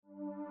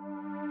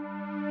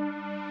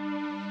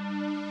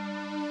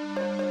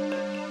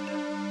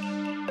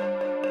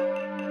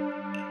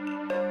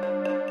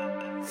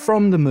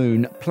From the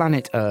moon,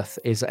 planet Earth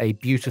is a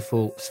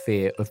beautiful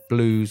sphere of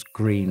blues,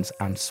 greens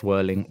and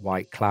swirling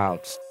white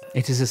clouds.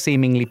 It is a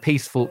seemingly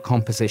peaceful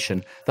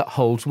composition that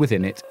holds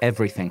within it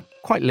everything,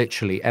 quite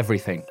literally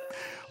everything,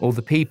 all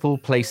the people,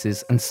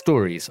 places and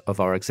stories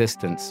of our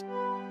existence.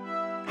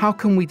 How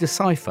can we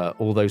decipher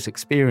all those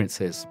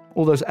experiences,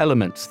 all those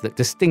elements that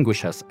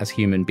distinguish us as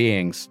human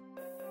beings?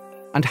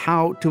 And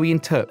how do we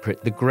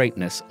interpret the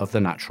greatness of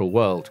the natural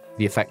world,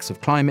 the effects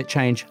of climate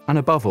change, and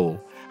above all,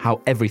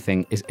 how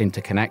everything is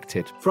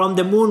interconnected? From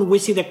the moon, we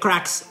see the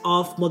cracks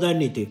of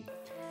modernity.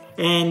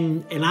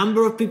 And a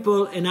number of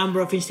people, a number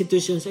of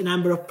institutions, a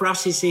number of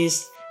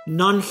processes,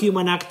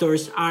 non-human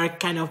actors are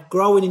kind of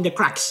growing in the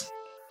cracks.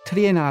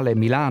 Triennale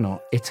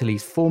Milano,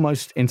 Italy's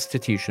foremost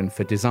institution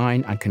for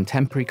design and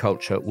contemporary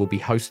culture, will be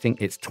hosting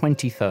its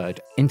 23rd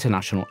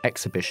international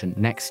exhibition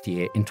next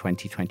year in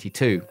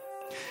 2022.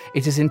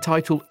 It is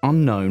entitled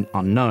Unknown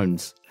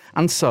Unknowns,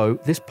 and so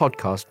this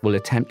podcast will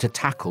attempt to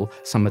tackle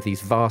some of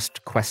these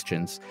vast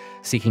questions,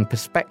 seeking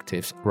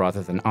perspectives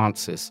rather than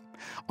answers.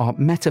 Our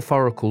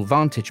metaphorical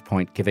vantage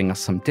point giving us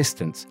some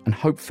distance and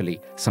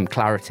hopefully some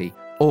clarity,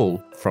 all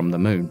from the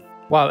moon.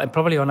 Well, and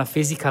probably on a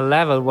physical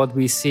level, what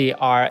we see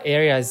are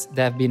areas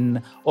that have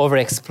been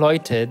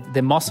overexploited.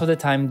 The most of the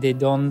time, they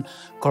don't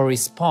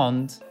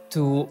correspond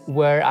to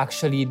where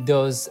actually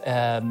those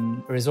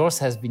resource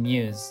has been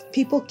used.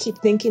 People keep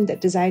thinking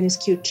that design is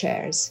cute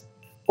chairs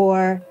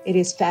or it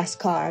is fast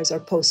cars or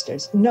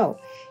posters. No,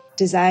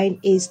 design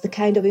is the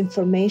kind of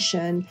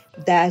information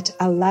that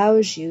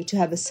allows you to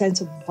have a sense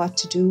of what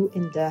to do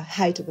in the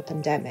height of a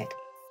pandemic.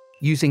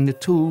 Using the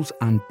tools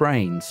and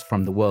brains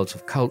from the worlds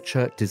of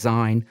culture,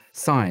 design,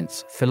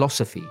 science,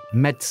 philosophy,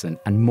 medicine,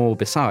 and more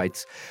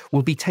besides,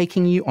 we'll be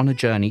taking you on a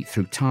journey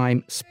through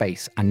time,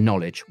 space, and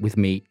knowledge with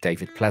me,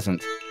 David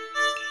Pleasant.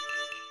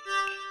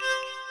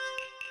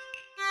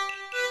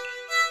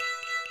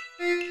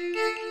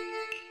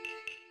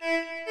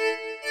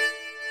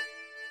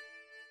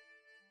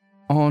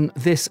 On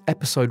this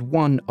episode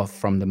 1 of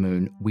From the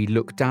Moon, we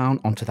look down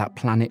onto that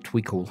planet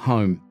we call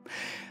home.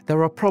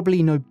 There are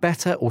probably no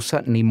better or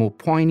certainly more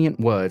poignant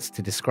words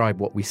to describe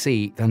what we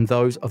see than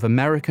those of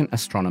American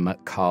astronomer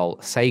Carl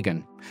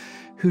Sagan,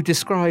 who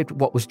described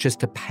what was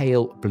just a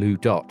pale blue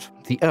dot,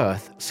 the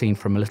Earth seen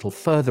from a little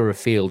further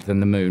afield than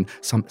the moon,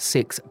 some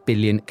 6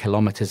 billion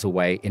kilometers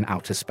away in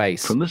outer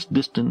space. From this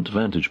distant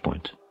vantage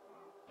point,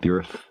 the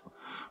Earth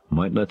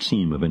might not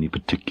seem of any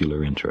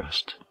particular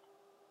interest.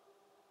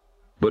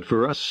 But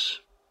for us,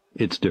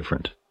 it's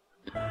different.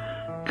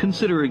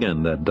 Consider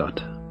again that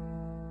dot.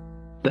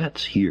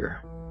 That's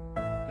here.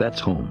 That's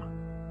home.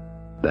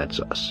 That's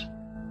us.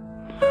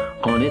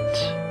 On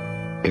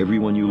it,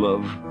 everyone you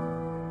love,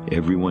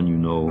 everyone you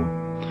know,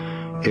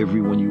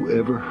 everyone you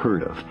ever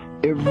heard of,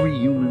 every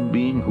human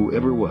being who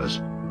ever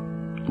was,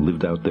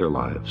 lived out their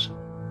lives.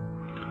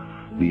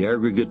 The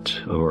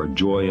aggregate of our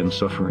joy and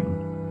suffering,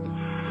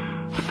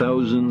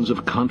 thousands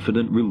of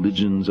confident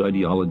religions,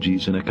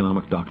 ideologies, and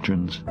economic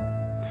doctrines,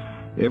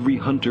 every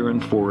hunter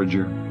and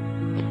forager,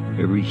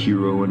 every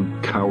hero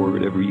and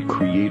coward, every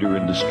creator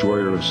and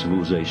destroyer of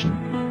civilization.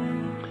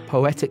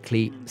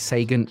 Poetically,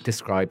 Sagan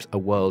describes a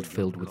world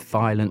filled with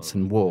violence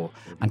and war,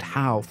 and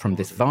how, from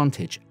this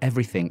vantage,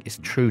 everything is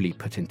truly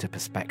put into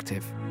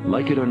perspective.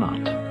 Like it or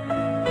not,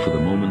 for the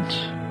moment,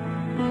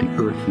 the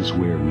Earth is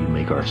where we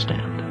make our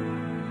stand.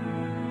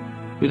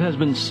 It has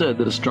been said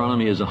that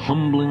astronomy is a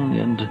humbling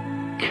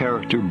and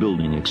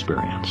character-building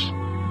experience.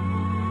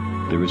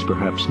 There is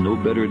perhaps no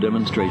better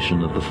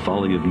demonstration of the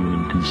folly of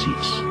human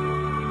conceits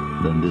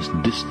than this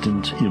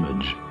distant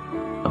image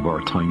of our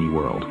tiny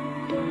world.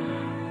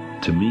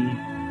 To me,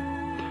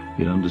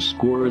 it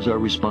underscores our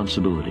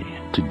responsibility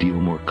to deal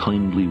more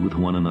kindly with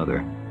one another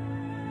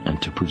and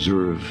to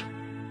preserve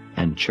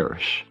and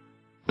cherish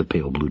the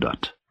pale blue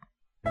dot,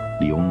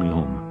 the only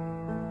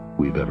home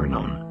we've ever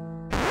known.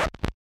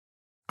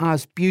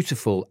 As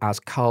beautiful as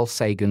Carl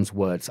Sagan's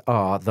words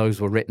are,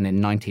 those were written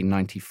in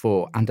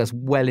 1994, and as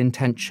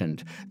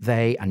well-intentioned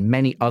they and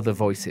many other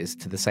voices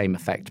to the same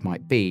effect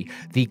might be,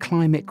 the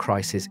climate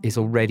crisis is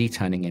already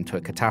turning into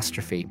a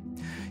catastrophe.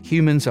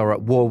 Humans are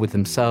at war with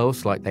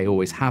themselves, like they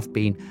always have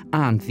been,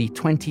 and the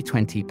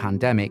 2020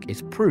 pandemic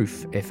is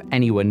proof, if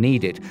any were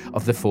needed,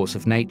 of the force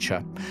of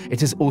nature.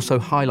 It has also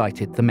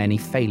highlighted the many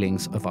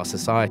failings of our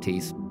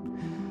societies.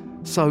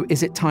 So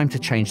is it time to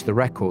change the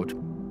record?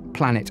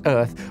 Planet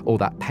Earth, or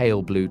that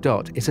pale blue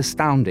dot, is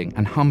astounding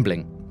and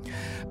humbling.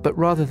 But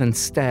rather than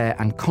stare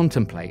and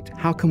contemplate,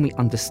 how can we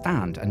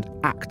understand and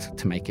act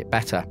to make it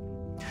better?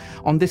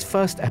 On this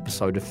first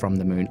episode of From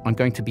the Moon, I'm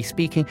going to be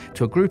speaking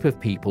to a group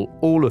of people,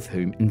 all of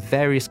whom in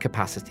various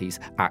capacities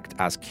act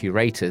as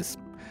curators.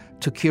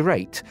 To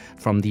curate,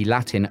 from the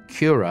Latin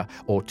cura,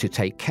 or to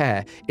take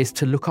care, is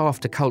to look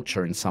after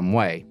culture in some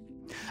way.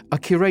 A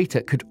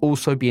curator could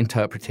also be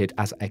interpreted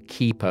as a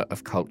keeper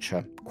of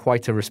culture.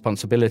 Quite a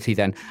responsibility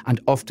then,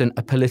 and often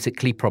a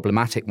politically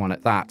problematic one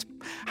at that.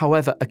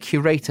 However, a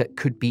curator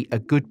could be a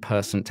good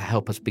person to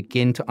help us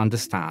begin to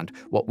understand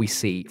what we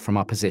see from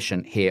our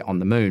position here on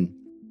the moon.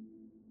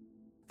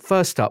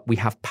 First up, we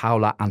have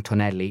Paola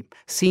Antonelli,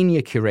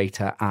 Senior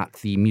Curator at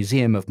the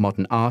Museum of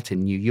Modern Art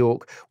in New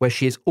York, where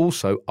she is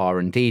also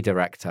R&D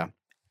Director.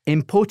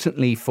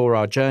 Importantly for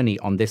our journey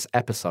on this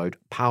episode,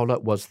 Paola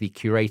was the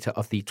curator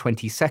of the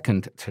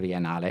 22nd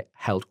Triennale,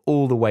 held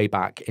all the way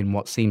back in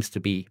what seems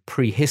to be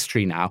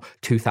prehistory now,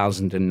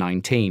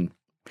 2019.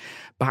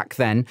 Back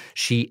then,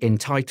 she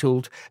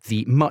entitled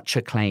the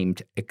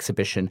much-acclaimed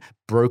exhibition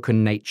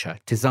Broken Nature,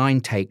 Design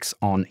Takes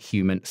on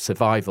Human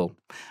Survival.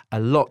 A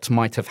lot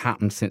might have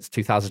happened since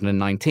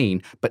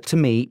 2019, but to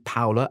me,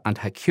 Paola and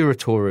her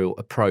curatorial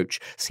approach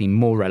seem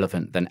more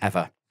relevant than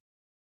ever.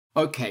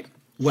 Okay,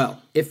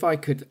 well, if I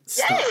could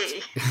start.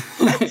 Yay!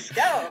 Let's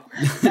go!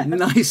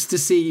 Nice to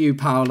see you,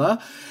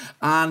 Paola.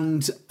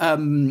 And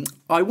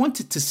I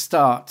wanted to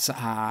start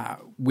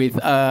with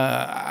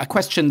a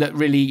question that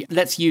really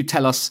lets you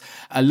tell us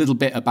a little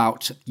bit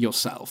about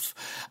yourself.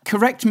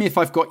 Correct me if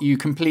I've got you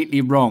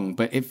completely wrong,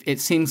 but it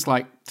seems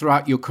like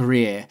throughout your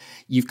career,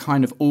 you've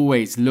kind of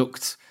always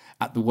looked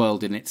at the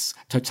world in its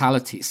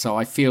totality. So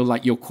I feel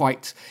like you're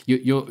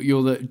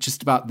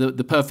just about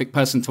the perfect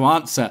person to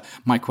answer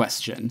my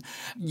question.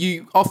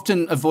 You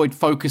often avoid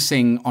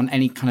focusing on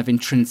any kind of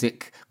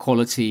intrinsic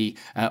quality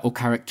or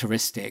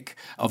characteristic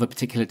of a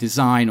particular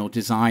design or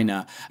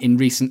designer. In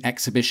recent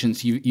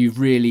exhibitions, you've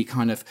really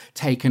kind of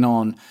taken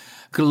on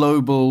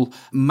global,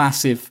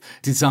 massive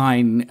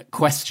design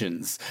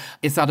questions.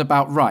 Is that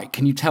about right?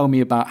 Can you tell me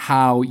about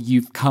how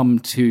you've come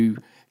to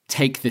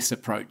take this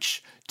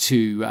approach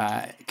to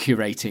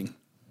curating?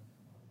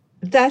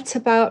 That's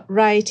about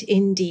right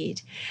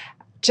indeed.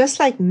 Just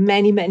like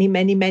many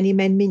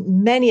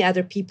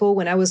other people,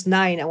 when I was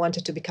 9, I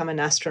wanted to become an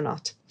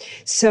astronaut.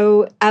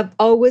 So I've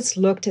always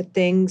looked at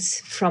things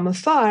from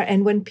afar.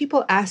 And when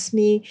people ask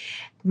me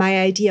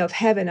my idea of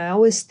heaven, I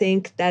always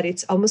think that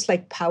it's almost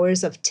like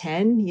Powers of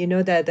 10, you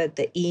know,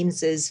 the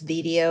Eames's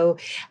video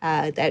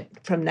that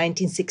from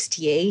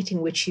 1968,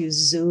 in which you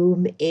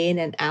zoom in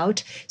and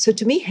out. So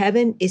to me,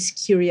 heaven is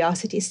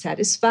curiosity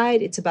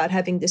satisfied. It's about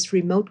having this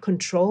remote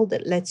control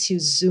that lets you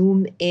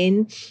zoom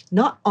in,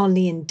 not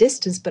only in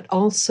distance, but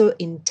also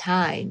in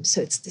time.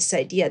 So it's this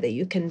idea that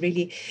you can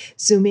really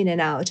zoom in and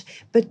out.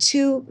 But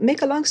to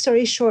make a long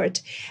story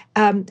short,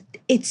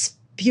 it's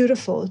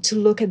beautiful to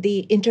look at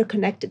the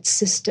interconnected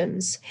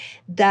systems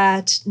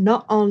that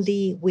not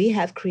only we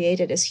have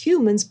created as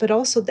humans, but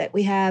also that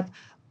we have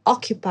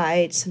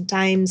occupied,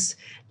 sometimes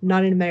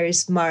not in a very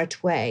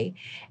smart way.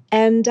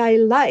 And I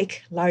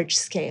like large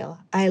scale.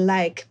 I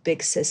like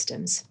big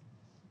systems.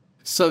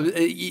 So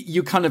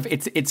you kind of,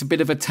 it's a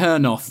bit of a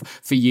turn-off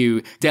for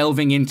you,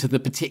 delving into the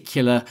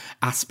particular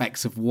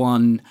aspects of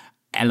one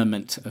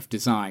element of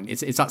design.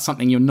 Is that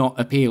something you're not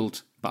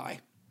appealed by?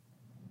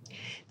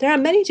 There are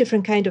many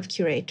different kinds of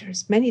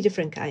curators, many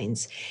different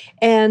kinds.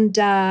 And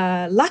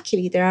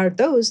luckily, there are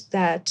those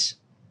that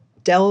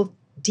delve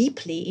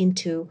deeply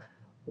into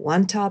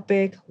one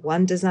topic,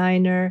 one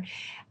designer.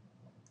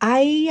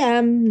 I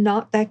am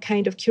not that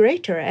kind of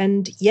curator.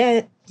 And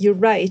yet, you're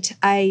right,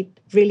 I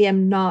really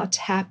am not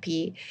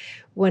happy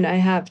when I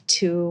have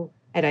to,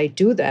 and I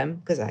do them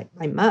because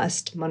I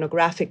must,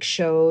 monographic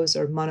shows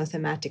or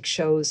monothematic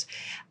shows.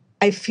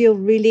 I feel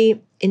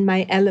really in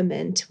my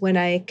element when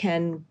I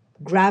can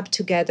grab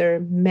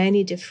together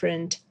many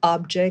different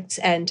objects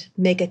and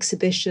make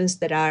exhibitions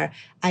that are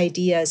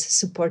ideas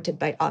supported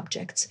by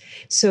objects.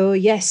 So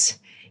yes,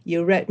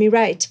 you read me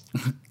right.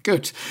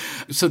 Good.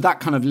 So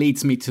that kind of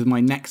leads me to my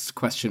next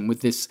question.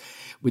 With this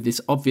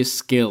obvious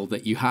skill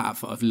that you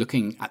have of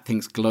looking at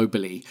things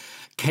globally,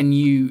 can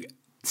you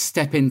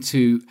step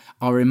into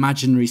our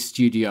imaginary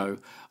studio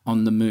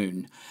on the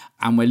moon,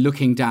 and we're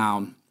looking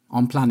down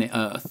on planet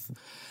Earth?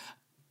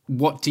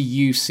 What do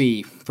you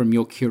see from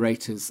your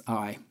curator's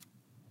eye?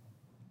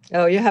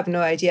 Oh, you have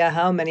no idea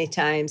how many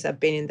times I've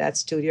been in that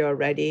studio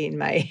already in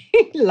my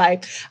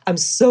life. I'm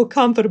so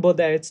comfortable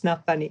there. It's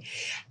not funny.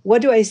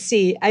 What do I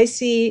see? I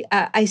see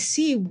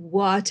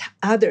what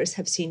others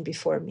have seen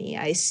before me.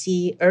 I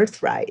see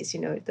Earthrise,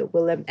 the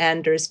Willem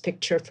Anders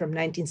picture from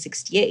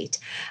 1968.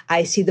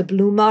 I see the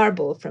blue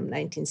marble from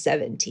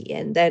 1970.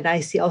 And then I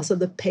see also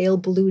the pale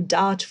blue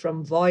dot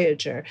from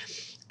Voyager.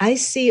 I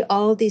see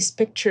all these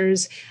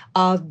pictures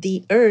of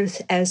the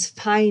Earth as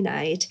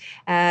finite,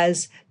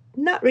 as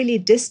not really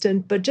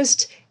distant, but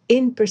just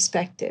in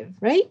perspective,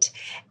 right?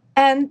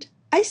 And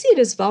I see it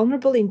as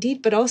vulnerable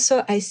indeed, but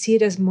also I see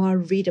it as more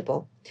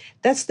readable.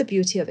 That's the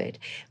beauty of it.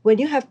 When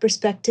you have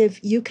perspective,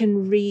 you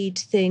can read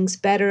things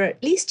better.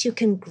 At least you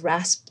can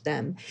grasp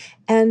them.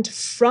 And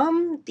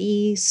from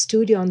the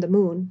studio on the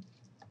moon,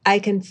 I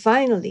can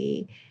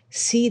finally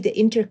see the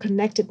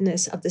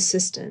interconnectedness of the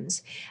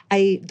systems,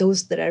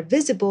 those that are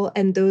visible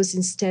and those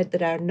instead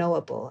that are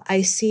knowable.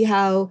 I see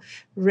how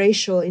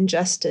racial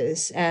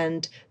injustice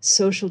and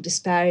social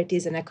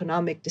disparities and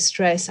economic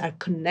distress are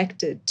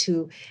connected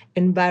to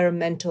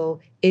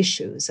environmental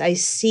issues. I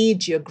see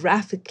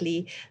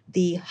geographically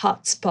the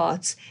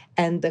hotspots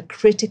and the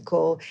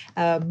critical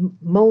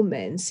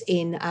moments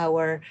in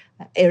our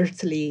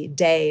earthly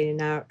day,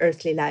 in our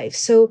earthly life.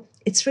 So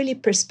it's really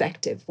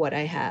perspective what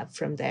I have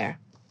from there.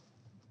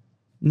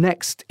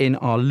 Next in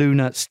our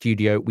lunar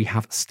studio, we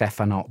have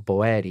Stefano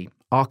Boeri,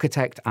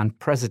 architect and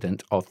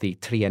president of the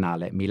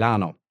Triennale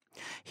Milano.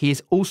 He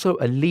is also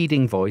a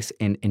leading voice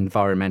in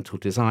environmental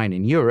design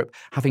in Europe,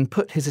 having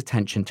put his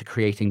attention to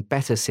creating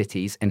better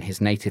cities in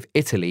his native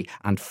Italy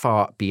and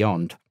far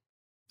beyond.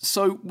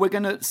 So we're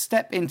going to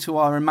step into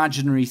our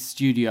imaginary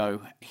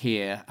studio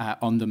here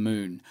on the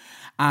moon.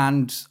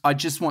 And I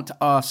just want to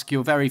ask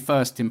your very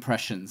first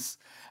impressions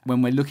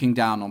when we're looking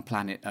down on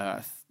planet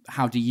Earth.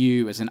 How do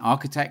you, as an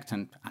architect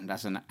and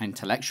as an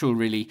intellectual,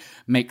 really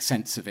make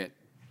sense of it?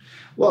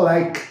 Well,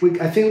 I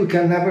think we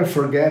can never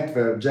forget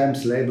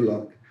James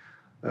Lovelock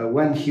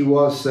when he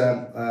was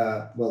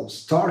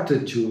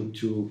started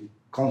to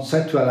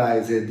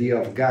conceptualize the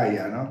idea of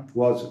Gaia.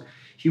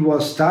 He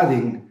was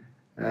studying.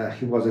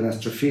 He was an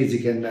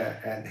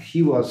astrophysicist, and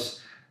he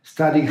was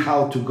studying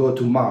how to go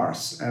to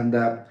Mars. And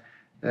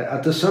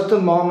at a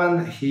certain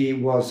moment, he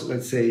was,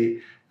 let's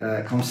say,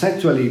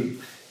 conceptually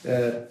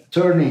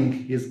turning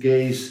his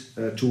gaze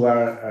to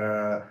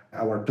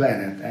our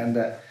planet,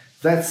 and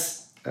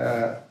that's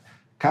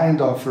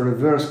kind of a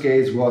reverse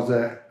gaze was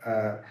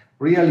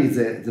really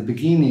the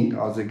beginning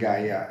of the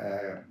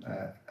Gaia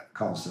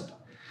concept.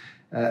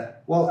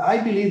 Well, I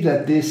believe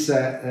that this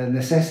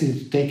necessity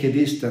to take a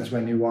distance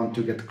when you want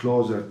to get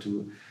closer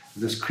to the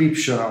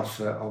description of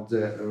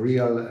the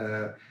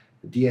real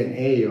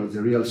DNA or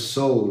the real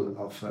soul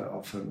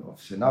of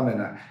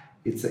phenomena,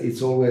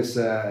 it's always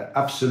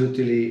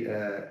absolutely,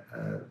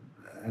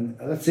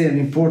 let's say, an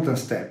important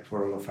step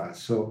for all of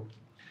us. So,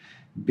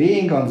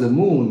 being on the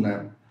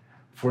moon,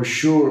 for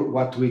sure,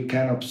 what we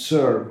can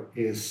observe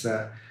is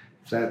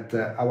that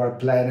our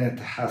planet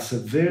has a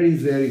very,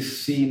 very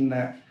thin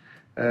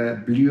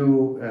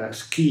blue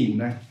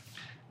skin,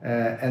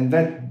 and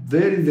that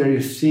very,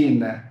 very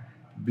thin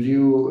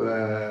blue,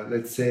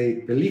 let's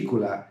say,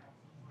 pellicula,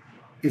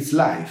 is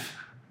life.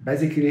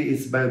 Basically,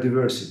 it's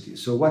biodiversity.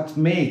 So what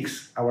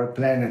makes our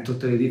planet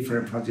totally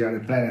different from the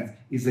other planets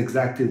is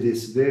exactly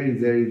this very,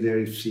 very,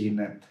 very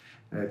thin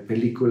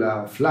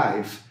pellicula of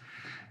life.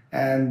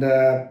 And,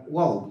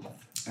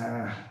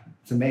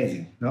 it's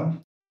amazing, no?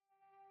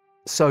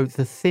 So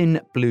the thin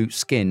blue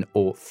skin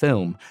or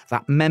film,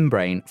 that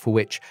membrane for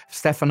which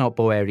Stefano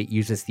Boeri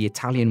uses the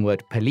Italian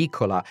word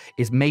pellicola,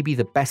 is maybe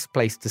the best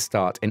place to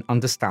start in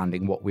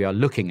understanding what we are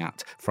looking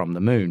at from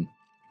the moon.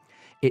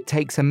 It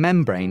takes a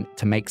membrane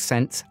to make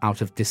sense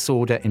out of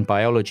disorder in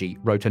biology,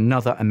 wrote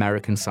another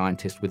American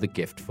scientist with a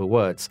gift for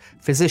words,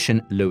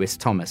 physician Lewis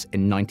Thomas,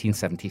 in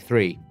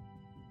 1973.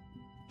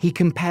 He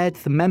compared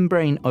the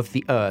membrane of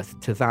the Earth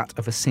to that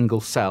of a single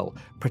cell,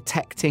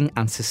 protecting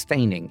and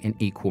sustaining in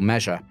equal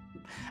measure.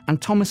 And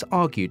Thomas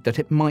argued that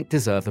it might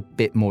deserve a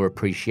bit more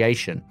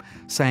appreciation,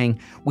 saying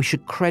we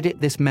should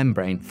credit this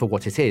membrane for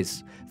what it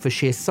is. For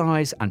sheer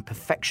size and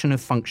perfection of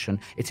function,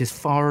 it is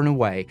far and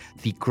away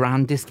the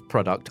grandest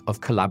product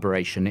of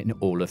collaboration in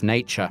all of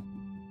nature.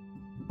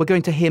 We're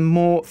going to hear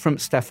more from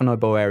Stefano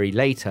Boeri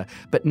later,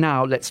 but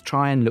now let's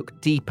try and look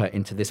deeper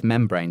into this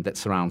membrane that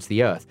surrounds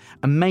the Earth,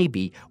 and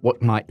maybe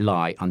what might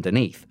lie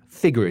underneath,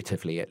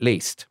 figuratively at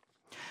least.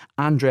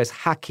 Andres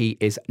Haki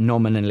is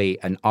nominally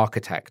an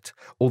architect,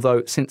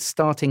 although since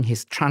starting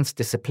his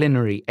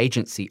transdisciplinary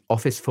agency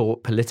Office for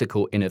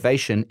Political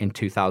Innovation in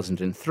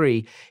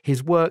 2003,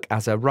 his work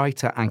as a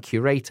writer and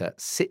curator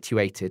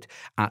situated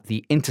at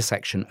the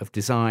intersection of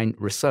design,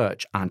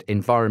 research and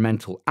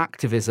environmental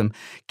activism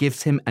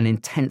gives him an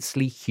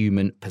intensely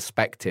human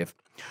perspective.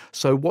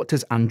 So what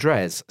does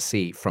Andres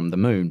see from the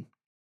moon?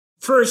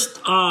 First,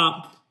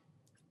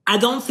 I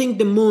don't think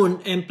the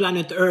moon and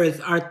planet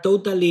Earth are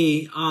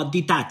totally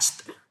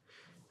detached.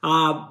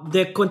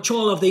 The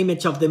control of the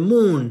image of the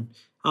moon,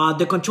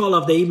 the control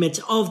of the image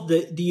of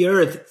the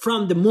Earth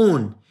from the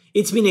moon,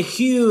 it's been a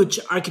huge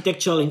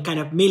architectural and kind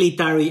of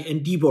military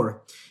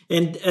endeavor,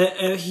 and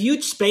a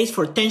huge space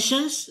for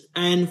tensions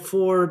and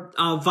for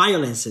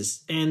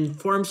violences and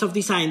forms of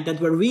design that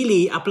were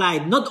really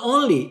applied not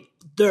only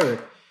there,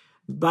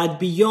 but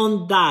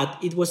beyond that,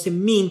 it was a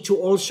means to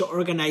also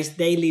organize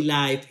daily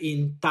life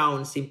in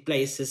towns, in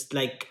places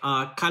like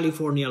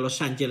California, Los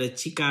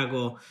Angeles,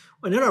 Chicago,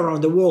 and all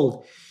around the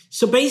world.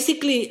 So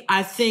basically,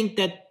 I think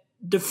that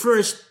the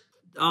first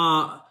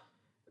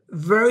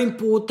very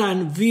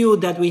important view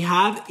that we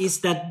have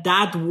is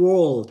that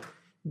world,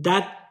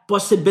 that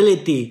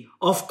possibility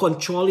of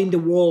controlling the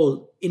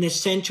world in a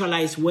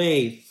centralized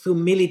way through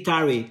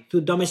military,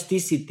 through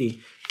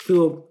domesticity,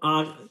 through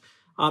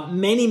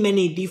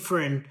many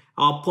different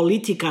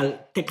political,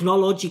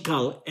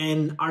 technological,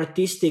 and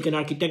artistic and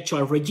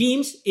architectural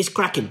regimes is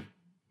cracking.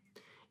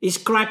 It's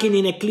cracking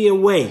in a clear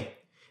way.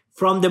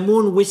 From the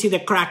moon, we see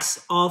the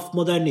cracks of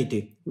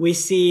modernity. We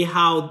see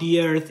how the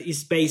Earth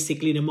is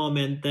basically the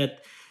moment that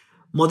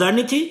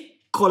modernity,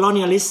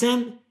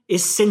 colonialism,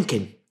 is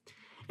sinking.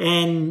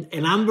 And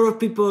a number of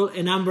people,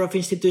 a number of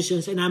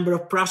institutions, a number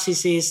of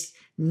processes,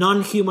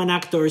 non-human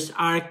actors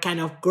are kind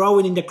of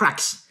growing in the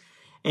cracks.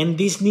 And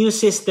this new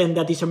system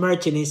that is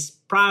emerging is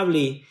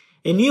probably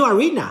a new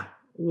arena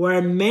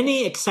where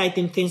many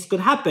exciting things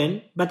could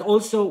happen, but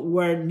also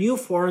where new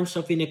forms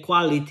of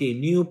inequality,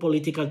 new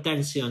political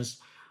tensions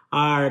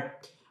are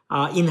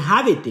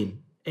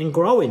inhabiting and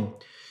growing.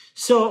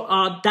 So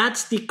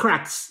that's the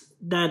cracks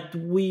that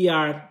we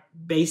are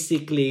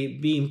basically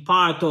being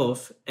part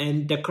of,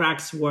 and the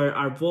cracks where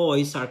our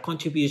voice, our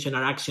contribution,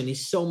 our action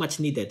is so much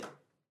needed.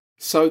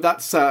 So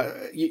that's,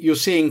 you're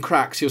seeing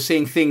cracks, you're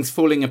seeing things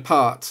falling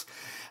apart.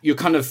 You're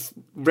kind of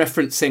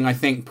referencing, I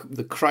think,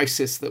 the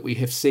crisis that we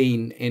have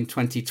seen in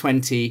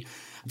 2020.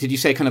 Did you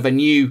say kind of a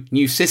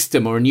new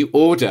system or a new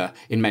order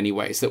in many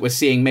ways that we're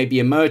seeing maybe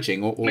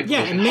emerging?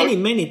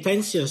 And many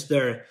tensions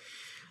there.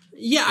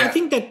 Yeah, I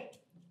think that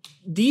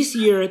this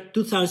year,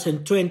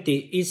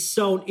 2020, is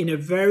shown in a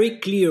very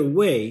clear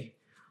way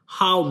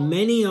how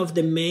many of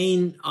the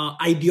main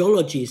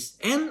ideologies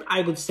and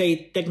I would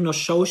say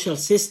techno-social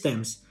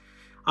systems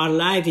our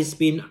life is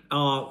being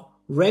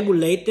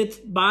regulated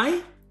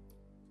by,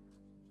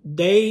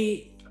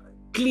 they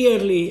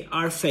clearly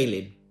are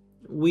failing.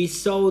 We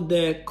saw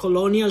the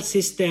colonial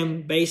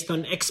system based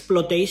on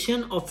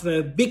exploitation of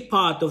a big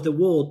part of the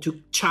world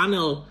to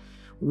channel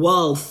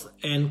wealth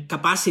and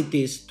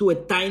capacities to a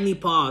tiny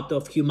part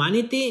of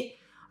humanity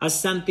as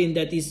something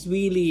that is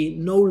really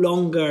no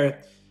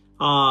longer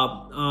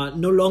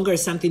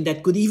something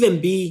that could even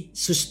be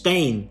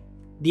sustained.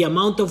 The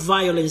amount of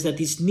violence that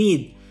is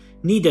needed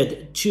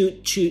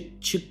to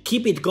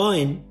keep it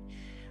going,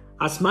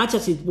 as much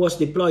as it was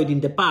deployed in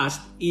the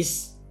past,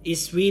 is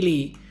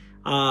really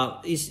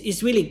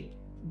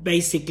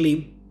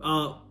basically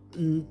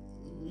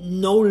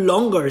no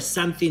longer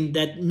something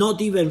that not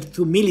even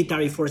through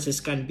military forces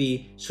can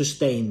be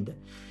sustained.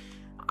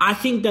 I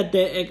think that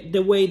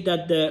the way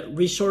that the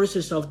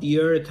resources of the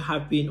earth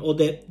have been, or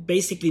the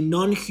basically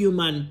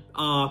non-human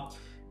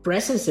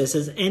presences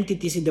as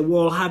entities in the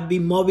world have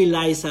been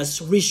mobilized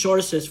as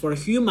resources for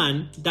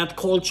that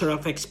culture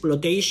of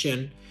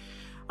exploitation,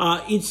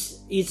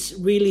 it's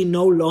really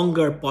no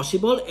longer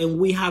possible, and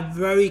we have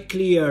very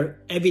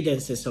clear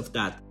evidences of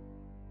that.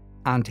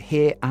 And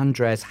here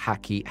Andres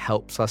Haki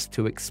helps us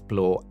to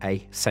explore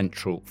a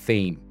central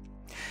theme.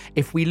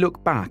 If we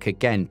look back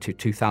again to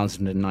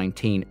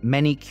 2019,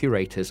 many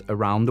curators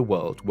around the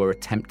world were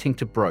attempting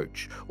to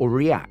broach or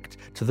react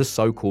to the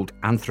so-called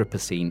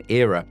Anthropocene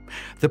era,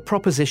 the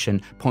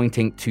proposition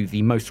pointing to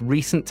the most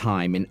recent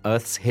time in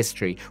Earth's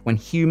history when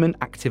human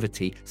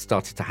activity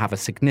started to have a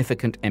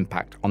significant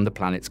impact on the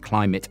planet's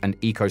climate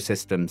and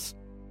ecosystems.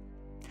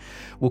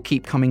 We'll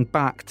keep coming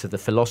back to the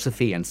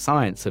philosophy and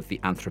science of the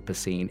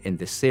Anthropocene in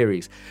this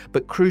series,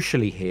 but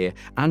crucially here,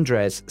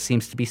 Andres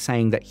seems to be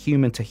saying that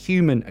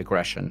human-to-human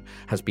aggression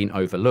has been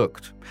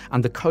overlooked,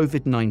 and the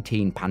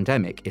COVID-19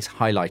 pandemic is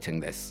highlighting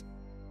this.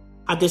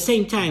 At the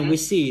same time, we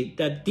see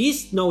that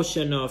this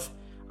notion of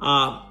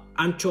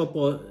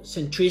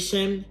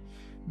anthropocentrism,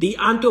 the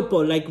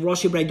anthropo, like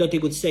Rosi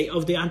Braidotti would say,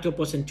 of the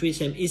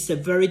anthropocentrism is a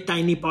very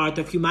tiny part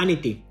of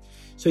humanity.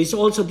 So it's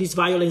also this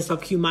violence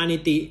of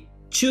humanity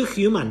to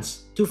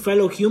humans, to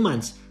fellow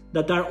humans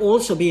that are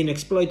also being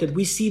exploited.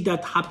 We see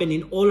that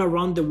happening all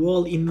around the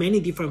world in many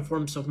different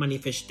forms of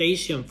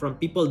manifestation, from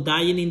people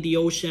dying in the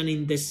ocean,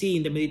 in the sea,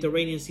 in the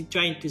Mediterranean Sea,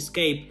 trying to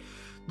escape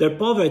their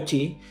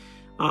poverty,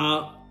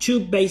 to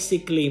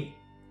basically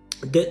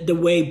the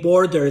way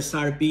borders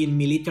are being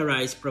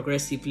militarized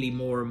progressively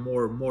more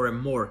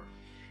and more.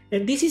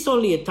 And this is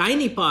only a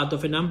tiny part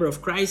of a number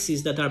of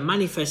crises that are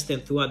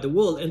manifested throughout the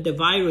world, and the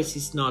virus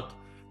is not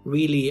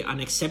really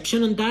an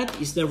exception on that.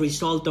 Is the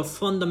result of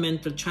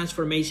fundamental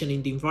transformation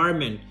in the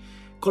environment,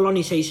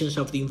 colonizations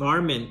of the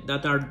environment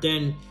that are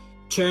then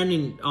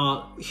turning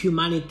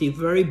humanity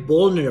very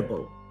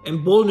vulnerable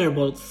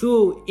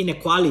through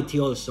inequality,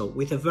 also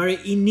with a very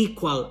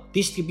unequal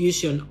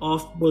distribution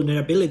of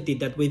vulnerability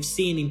that we've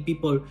seen in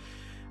people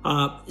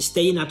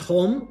staying at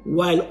home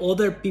while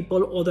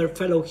other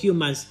fellow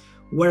humans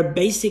were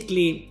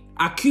basically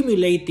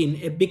accumulating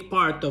a big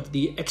part of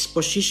the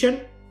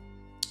exposition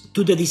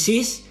to the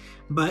disease,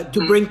 but to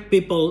bring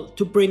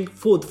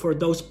food for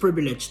those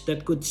privileged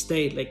that could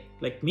stay,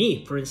 like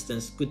me, for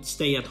instance, could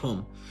stay at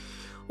home.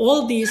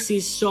 All this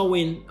is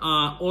showing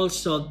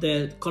also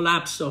the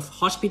collapse of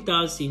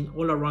hospitals in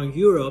all around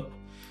Europe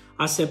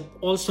as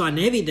also an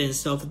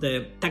evidence of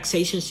the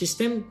taxation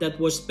system that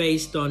was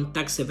based on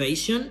tax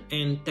evasion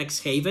and tax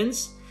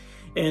havens,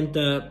 and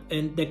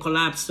the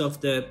collapse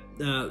of the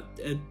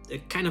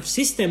kind of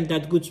system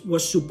that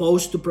was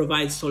supposed to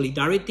provide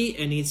solidarity,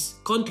 and it's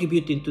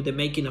contributing to the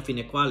making of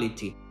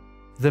inequality.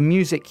 The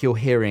music you're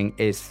hearing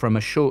is from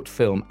a short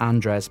film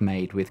Andres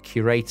made with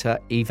curator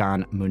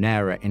Ivan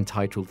Munera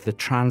entitled The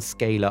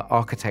Transscalar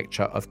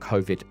Architecture of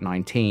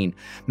COVID-19,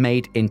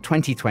 made in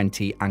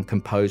 2020 and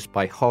composed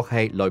by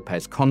Jorge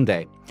Lopez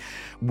Conde,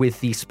 with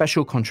the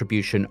special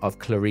contribution of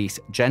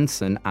Clarice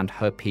Jensen and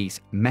her piece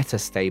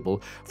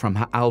Metastable from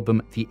her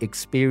album The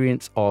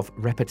Experience of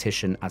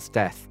Repetition as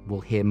Death.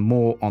 We'll hear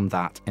more on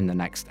that in the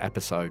next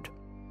episode.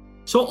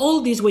 So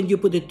all this, when you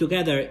put it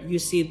together, you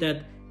see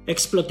that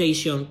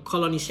exploitation,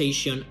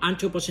 colonization,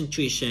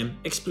 anthropocentrism,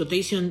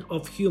 exploitation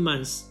of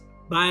humans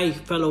by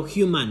fellow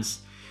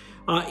humans,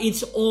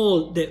 It's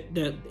all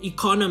the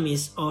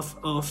economies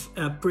of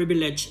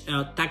privileged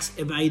tax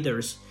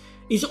evaders.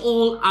 It's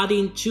all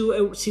adding to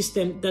a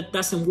system that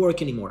doesn't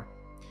work anymore.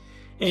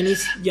 And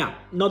it's,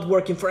 not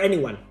working for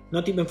anyone,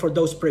 not even for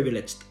those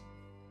privileged.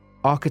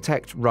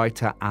 Architect,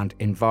 writer and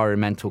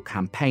environmental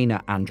campaigner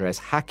Andres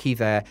Haki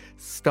there,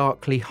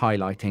 starkly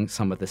highlighting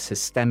some of the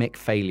systemic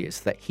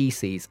failures that he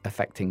sees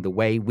affecting the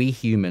way we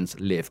humans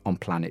live on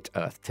planet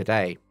Earth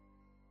today.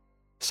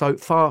 So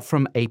far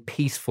from a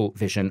peaceful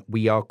vision,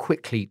 we are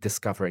quickly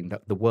discovering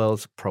that the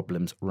world's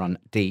problems run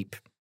deep.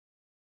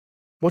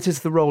 What is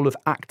the role of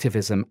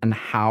activism and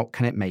how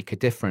can it make a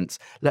difference?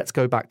 Let's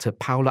go back to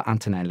Paola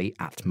Antonelli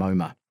at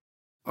MoMA.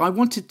 I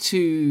wanted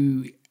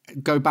to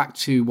go back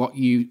to what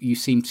you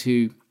seem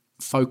to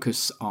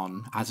focus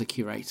on as a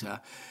curator.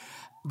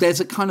 There's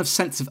a kind of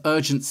sense of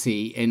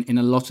urgency in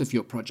a lot of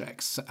your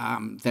projects.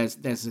 There's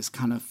this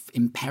kind of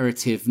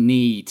imperative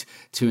need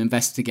to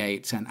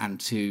investigate and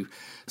to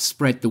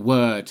spread the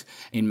word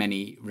in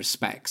many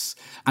respects.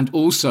 And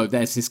also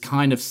there's this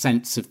kind of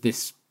sense of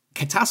this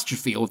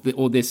catastrophe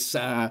or this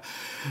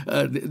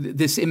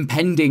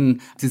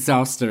impending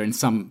disaster in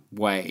some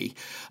way.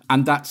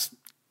 And that's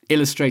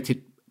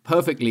illustrated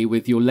perfectly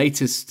with your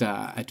latest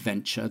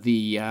adventure,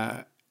 the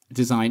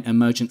Design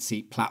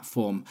Emergency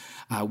platform,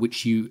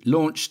 which you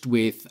launched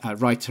with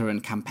writer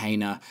and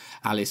campaigner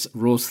Alice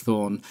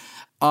Rawsthorne.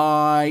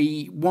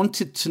 I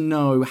wanted to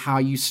know how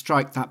you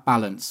strike that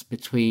balance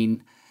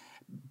between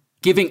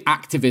giving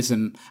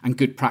activism and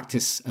good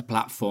practice a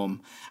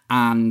platform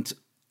and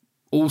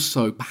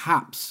also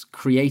perhaps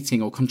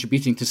creating or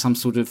contributing to some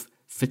sort of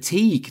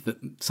fatigue that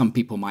some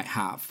people might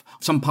have,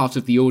 some part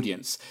of the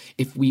audience.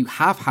 If we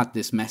have had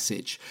this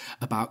message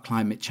about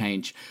climate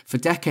change for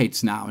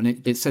decades now, and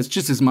it says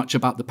just as much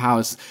about the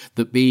powers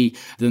that be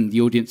than the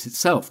audience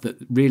itself, that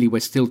really we're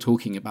still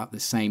talking about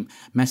the same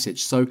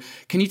message. So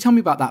can you tell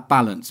me about that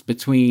balance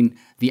between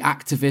the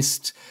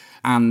activist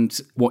and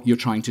what you're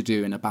trying to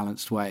do in a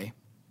balanced way?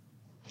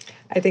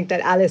 I think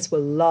that Alice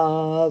will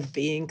love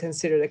being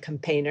considered a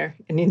campaigner,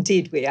 and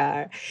indeed we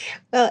are.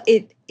 Well,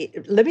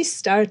 let me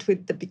start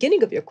with the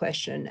beginning of your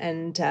question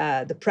and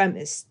the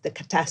premise, the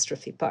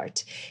catastrophe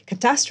part.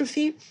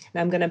 Catastrophe,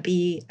 and I'm going to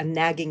be a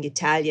nagging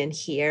Italian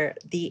here,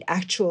 the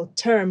actual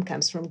term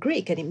comes from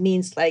Greek, and it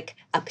means like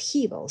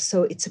upheaval,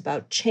 so it's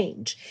about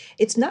change.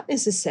 It's not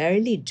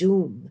necessarily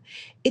doom,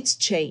 it's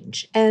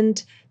change.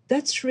 And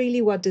that's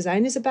really what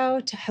design is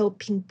about,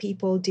 helping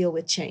people deal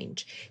with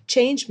change.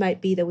 Change might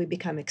be that we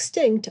become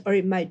extinct, or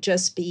it might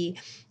just be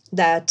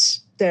that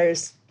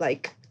there's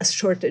like a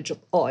shortage of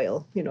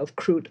oil, of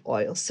crude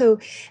oil. So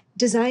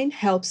design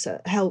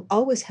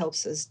always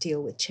helps us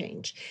deal with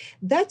change.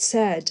 That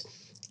said,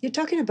 you're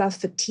talking about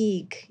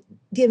fatigue.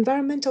 The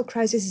environmental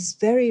crisis is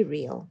very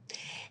real.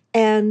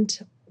 And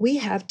we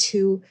have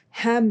to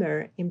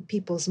hammer in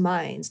people's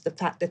minds the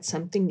fact that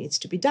something needs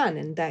to be done,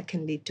 and that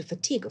can lead to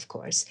fatigue, of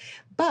course.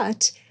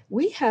 But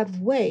we have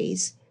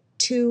ways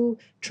to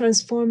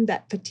transform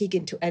that fatigue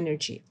into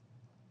energy.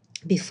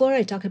 Before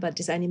I talk about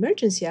Design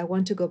Emergency, I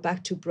want to go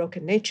back to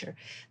Broken Nature,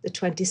 the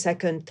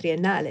 22nd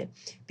Triennale,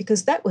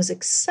 because that was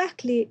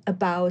exactly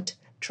about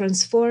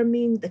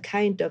transforming the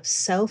kind of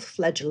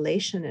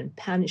self-flagellation and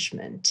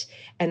punishment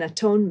and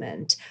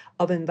atonement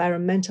of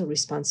environmental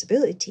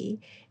responsibility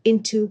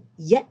into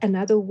yet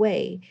another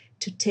way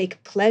to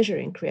take pleasure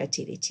in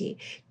creativity,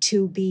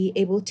 to be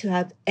able to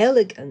have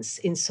elegance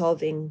in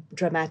solving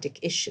dramatic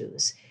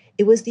issues.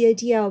 It was the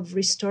idea of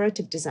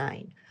restorative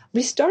design.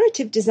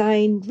 Restorative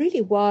design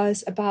really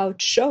was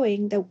about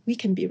showing that we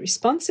can be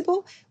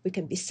responsible, we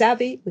can be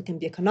savvy, we can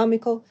be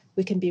economical,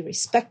 we can be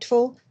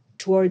respectful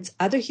towards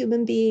other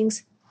human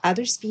beings,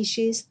 other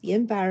species, the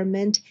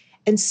environment,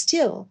 and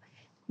still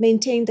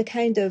maintain the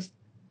kind of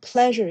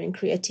pleasure in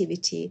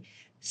creativity,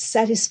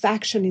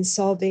 satisfaction in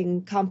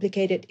solving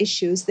complicated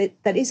issues that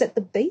is at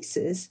the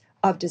basis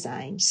of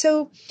design.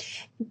 So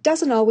it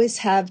doesn't always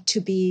have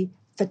to be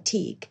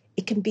fatigue.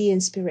 It can be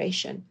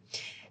inspiration.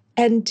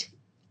 And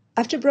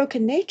after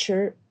Broken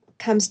Nature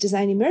comes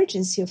Design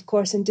Emergency, of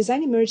course, and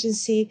Design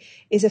Emergency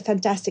is a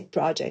fantastic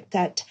project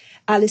that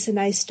Alice and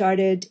I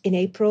started in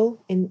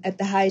April at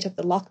the height of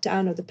the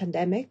lockdown of the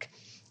pandemic.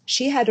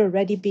 She had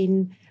already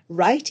been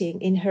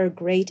writing in her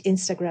great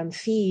Instagram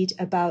feed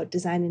about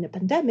design in a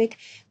pandemic.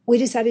 We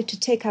decided to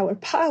take our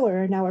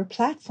power and our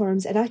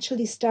platforms and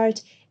actually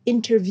start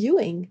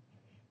interviewing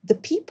the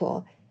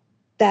people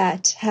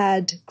that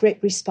had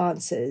great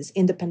responses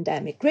in the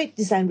pandemic, great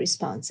design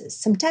responses.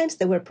 Sometimes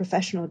they were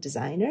professional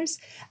designers.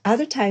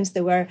 Other times they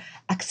were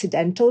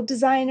accidental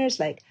designers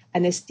like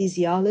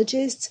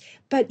anesthesiologists.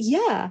 But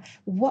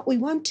what we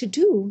want to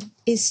do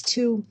is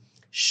to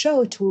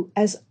show to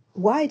as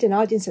wide an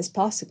audience as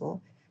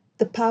possible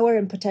the power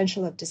and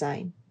potential of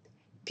design.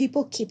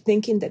 People keep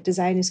thinking that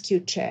design is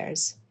cute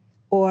chairs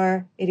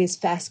or it is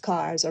fast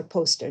cars or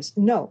posters.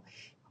 No.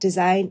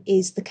 Design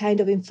is the kind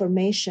of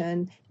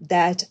information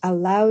that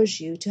allows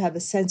you to have a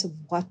sense of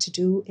what to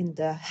do in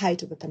the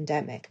height of a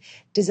pandemic.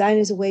 Design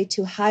is a way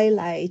to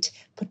highlight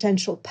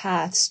potential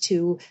paths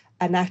to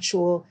an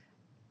actual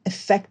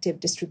effective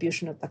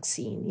distribution of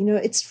vaccine.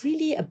 It's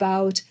really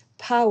about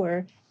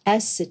power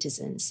as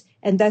citizens.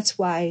 And that's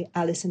why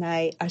Alice and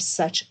I are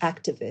such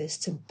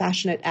activists and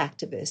passionate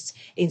activists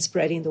in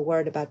spreading the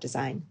word about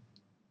design.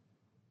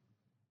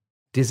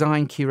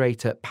 Design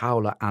curator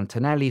Paola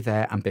Antonelli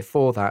there, and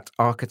before that,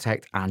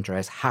 architect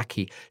Andres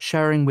Hacchi,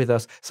 sharing with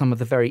us some of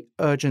the very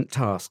urgent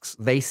tasks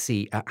they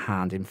see at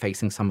hand in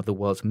facing some of the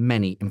world's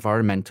many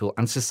environmental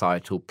and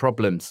societal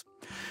problems.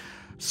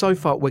 So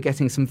far, we're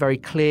getting some very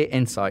clear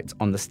insights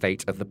on the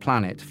state of the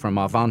planet from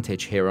our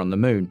vantage here on the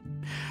Moon.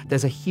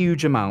 There's a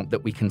huge amount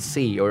that we can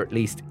see or at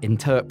least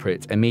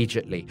interpret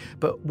immediately,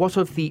 but what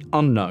of the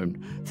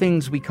unknown,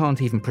 things we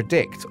can't even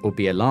predict or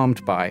be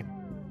alarmed by?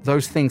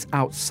 Those things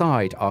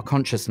outside our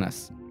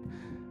consciousness.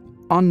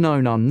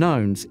 Unknown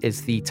Unknowns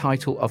is the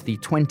title of the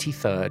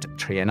 23rd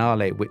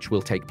Triennale, which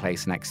will take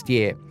place next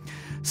year.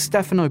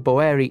 Stefano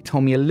Boeri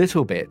told me a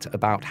little bit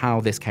about how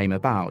this came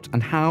about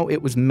and how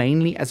it was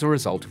mainly as a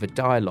result of a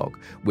dialogue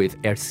with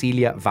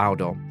Ercilia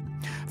Vaudo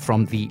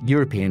from the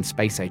European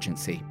Space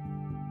Agency.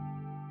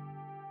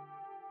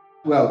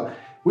 Well,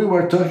 we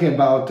were talking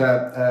about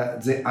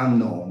the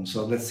unknown.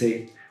 So let's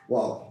say,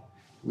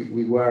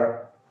 we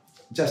were...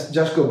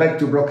 Just go back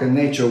to Broken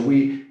Nature.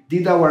 We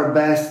did our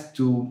best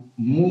to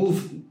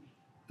move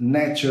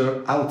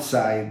nature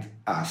outside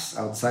us,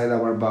 outside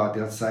our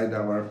body, outside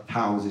our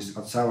houses,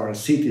 outside our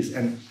cities,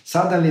 and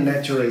suddenly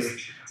nature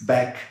is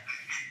back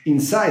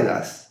inside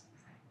us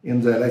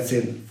in the, let's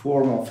say,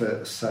 form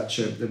of such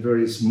a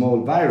very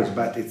small virus,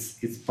 but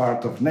it's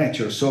part of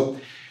nature. So,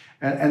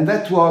 and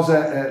that was,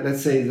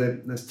 let's say,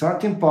 the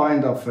starting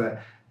point of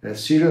a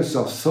series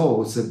of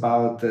thoughts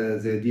about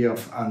the idea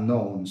of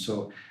unknown.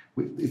 So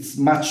it's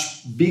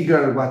much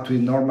bigger what we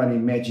normally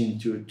imagine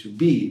to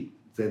be,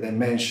 the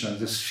dimension,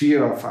 the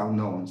sphere of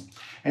unknowns.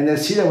 And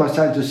Ercilia was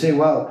trying to say,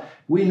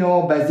 we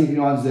know basically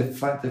on the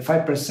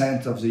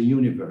 5% of the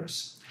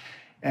universe.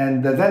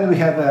 And then we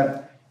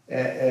have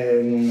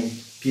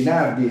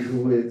Pinardi,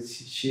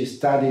 she's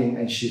studying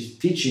and she's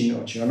teaching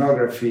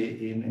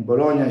oceanography in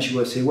Bologna, and she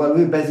will say,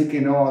 we basically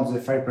know on the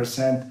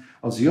 5%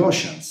 of the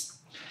oceans.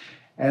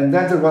 And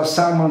then there was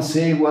someone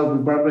saying,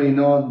 we probably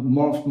know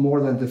more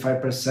than the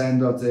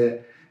 5% of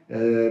the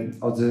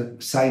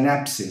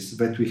synapses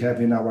that we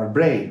have in our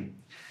brain.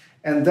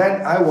 And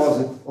then I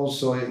was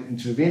also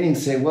intervening,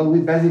 saying,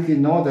 we basically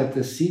know that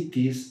the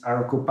cities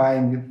are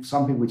occupying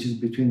something which is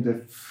between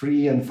the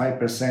 3 and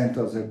 5%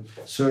 of the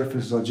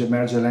surface of the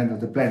emergent land of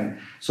the planet.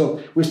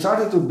 So we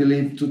started to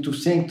believe, to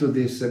think to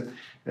this,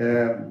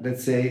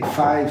 let's say,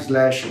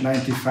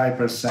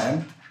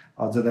 5/95%.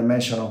 Of the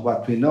dimension of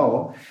what we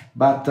know,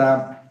 but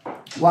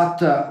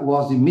what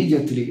was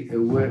immediately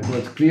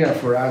was clear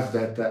for us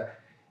that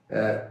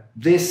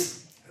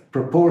this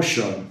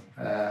proportion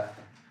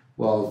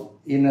will,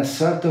 in a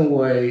certain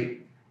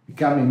way,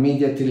 become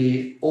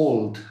immediately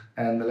old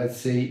and, let's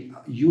say,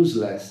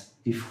 useless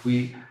if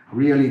we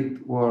really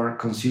were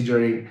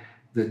considering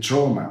the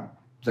trauma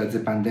that the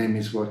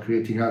pandemics were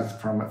creating us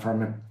from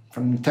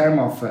the term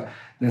of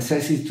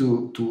necessity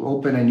to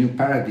open a new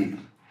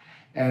paradigm.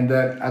 And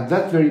at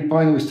that very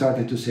point, we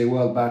started to say,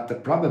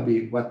 but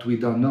probably what we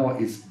don't know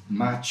is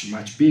much,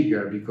 much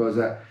bigger, because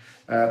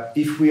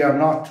if we are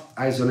not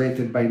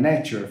isolated by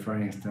nature, for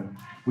instance,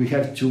 we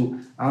have to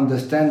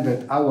understand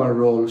that our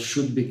role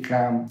should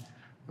become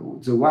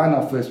the one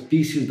of a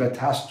species that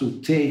has to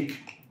take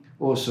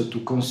also to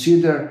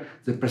consider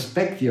the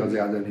perspective of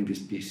the other living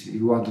species.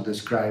 You want to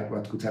describe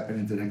what could happen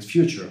in the next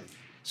future.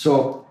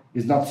 So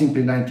it's not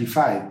simply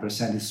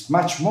 95%, it's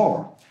much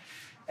more.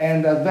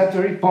 And at that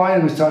very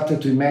point, we started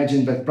to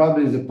imagine that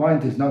probably the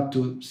point is not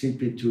to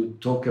simply to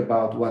talk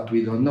about what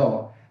we don't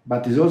know,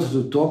 but is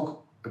also to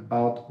talk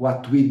about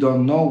what we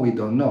don't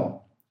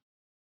know.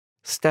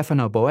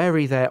 Stefano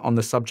Boeri there on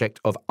the subject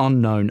of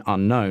Unknown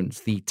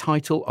Unknowns, the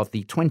title of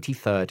the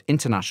 23rd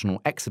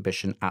International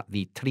Exhibition at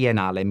the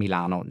Triennale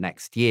Milano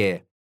next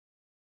year.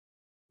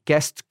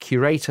 Guest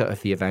curator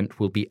of the event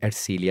will be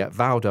Ercilia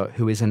Vaudo,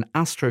 who is an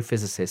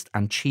astrophysicist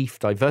and chief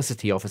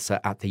diversity officer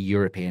at the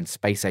European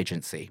Space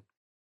Agency.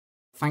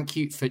 Thank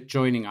you for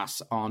joining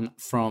us on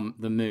From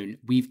the Moon.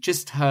 We've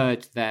just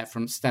heard there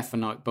from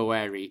Stefano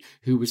Boeri,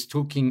 who was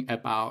talking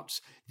about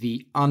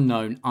the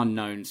Unknown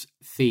Unknowns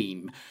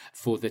theme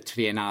for the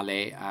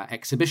Triennale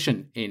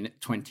exhibition in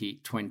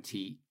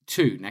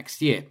 2022,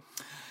 next year.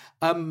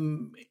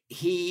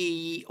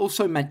 He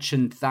also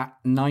mentioned that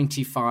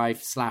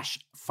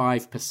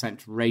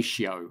 95/5%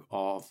 ratio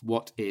of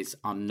what is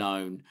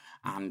unknown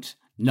and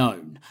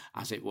known,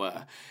 as it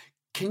were.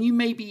 Can you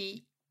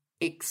maybe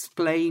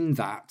explain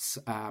that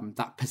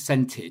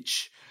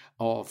percentage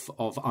of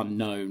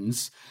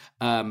unknowns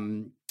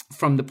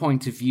from the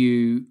point of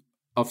view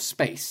of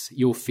space,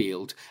 your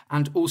field,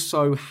 and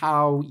also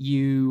how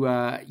you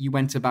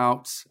went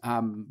about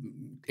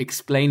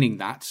explaining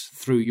that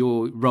through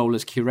your role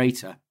as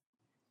curator?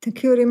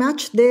 Thank you very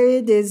much,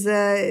 David. It's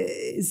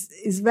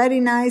very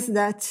nice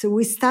that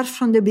we start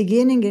from the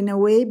beginning in a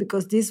way,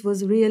 because this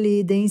was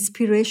really the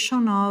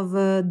inspiration of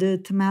the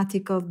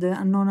thematic of the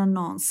unknown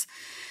unknowns.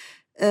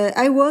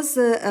 I was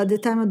at the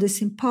time of the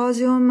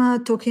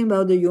symposium talking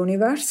about the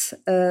universe,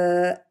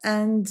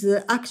 and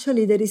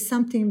actually there is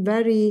something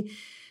very,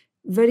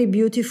 very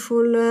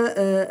beautiful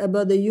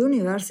about the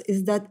universe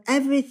is that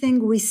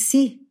everything we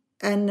see,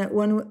 and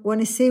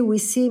when I say we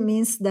see,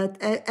 means that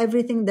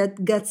everything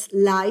that gets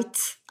light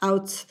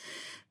out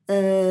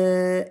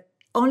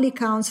only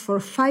counts for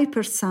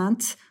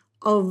 5%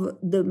 of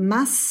the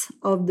mass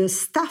of the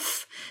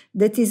stuff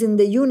that is in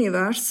the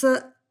universe,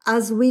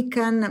 as we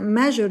can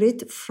measure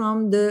it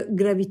from the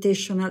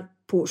gravitational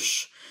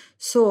push.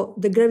 So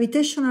the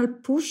gravitational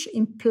push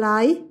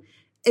implies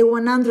a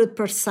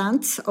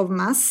 100% of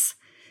mass,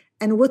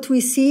 and what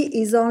we see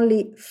is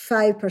only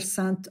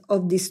 5%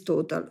 of this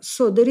total.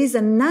 So there is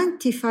a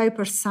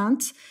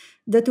 95%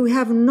 that we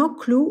have no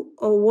clue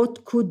of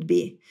what could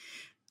be.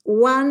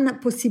 One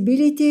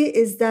possibility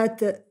is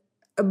that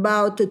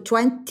about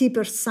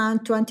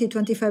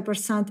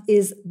 20-25%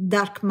 is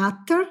dark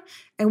matter,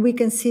 and we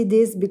can see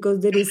this because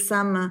there is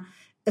some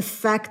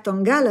effect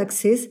on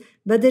galaxies,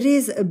 but there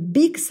is a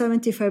big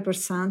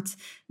 75%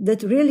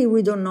 that really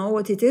we don't know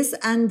what it is,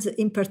 and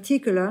in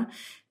particular,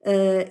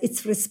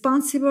 it's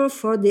responsible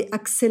for the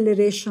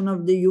acceleration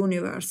of the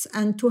universe.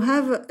 And to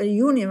have a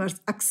universe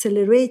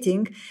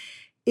accelerating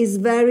is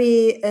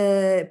very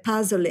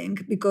puzzling,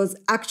 because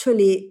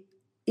actually,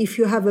 if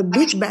you have a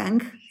Big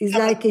Bang, it's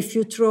like if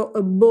you throw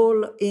a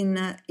ball in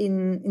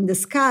the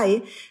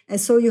sky, and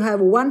so you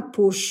have one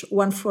push,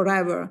 one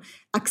forever.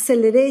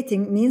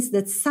 Accelerating means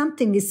that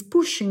something is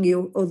pushing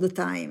you all the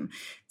time.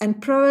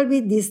 And probably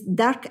this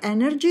dark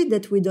energy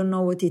that we don't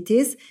know what it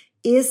is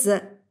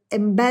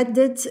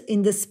embedded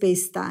in the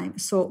space-time.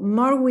 So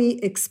more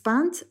we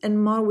expand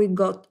and more we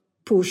got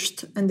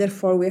pushed, and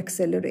therefore we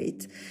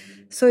accelerate.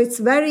 So it's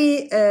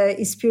very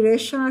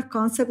inspirational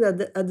concept.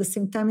 At the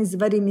same time, it's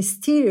very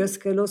mysterious,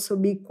 can also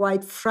be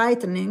quite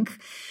frightening.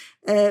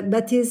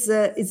 But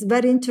it's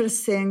very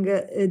interesting,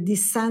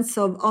 this sense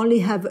of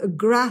only have a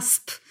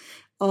grasp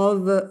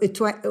of a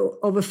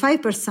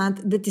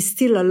 5% that is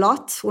still a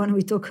lot when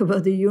we talk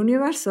about the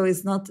universe. So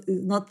it's not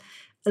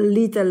a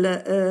little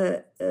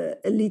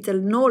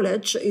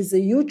knowledge, it's a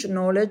huge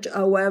knowledge.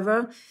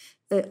 However,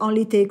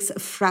 only takes a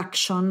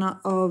fraction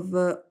of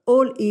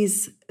all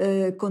is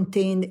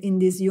contained in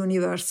this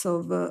universe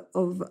of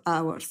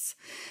ours.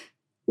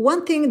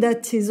 One thing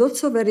that is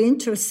also very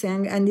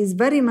interesting and is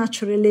very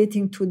much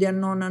relating to the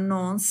unknown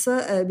unknowns,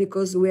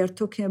 because we are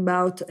talking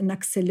about an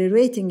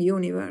accelerating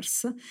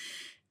universe,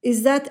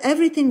 is that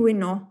everything we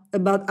know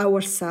about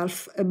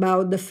ourselves,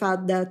 about the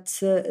fact that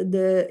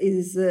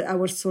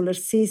our solar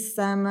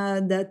system,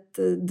 that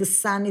the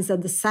sun is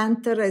at the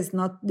center, is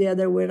not the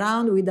other way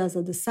around, with us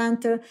at the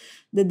center,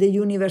 that the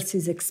universe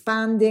is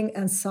expanding,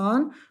 and so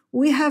on.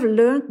 We have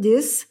learned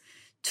this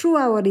through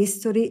our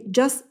history,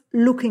 just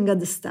looking at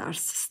the stars,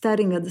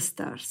 staring at the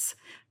stars.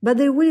 But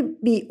there will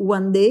be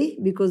one day,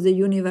 because the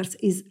universe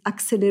is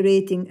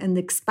accelerating and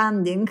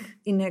expanding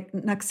in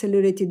an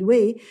accelerated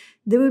way,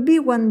 there will be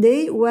one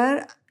day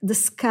where the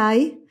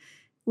sky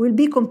will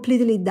be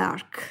completely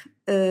dark.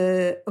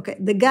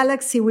 The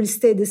galaxy will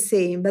stay the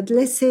same, but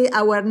let's say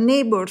our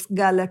neighbors'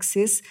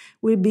 galaxies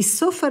will be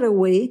so far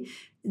away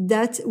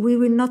that we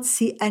will not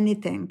see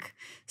anything.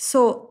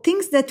 So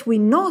things that we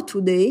know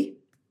today,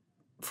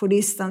 for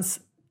instance,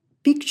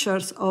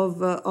 pictures of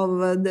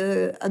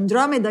the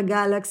Andromeda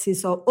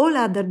galaxies or all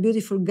other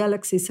beautiful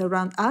galaxies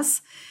around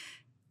us,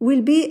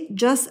 will be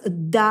just a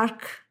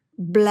dark,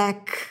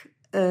 black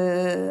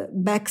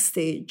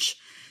backstage.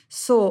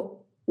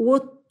 So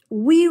what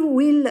we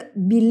will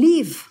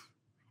believe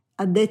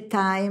at that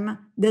time,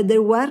 that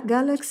there were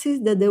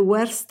galaxies, that there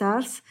were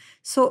stars.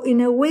 So in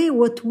a way,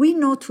 what we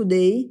know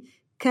today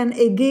can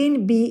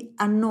again be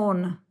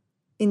unknown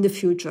in the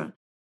future.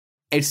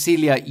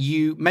 Celia,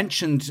 you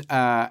mentioned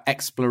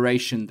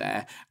exploration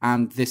there,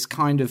 and this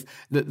kind of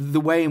the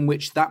way in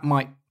which that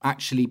might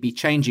actually be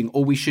changing,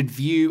 or we should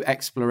view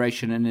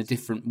exploration in a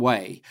different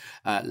way,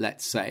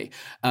 let's say,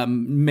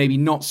 maybe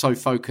not so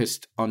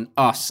focused on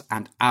us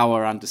and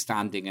our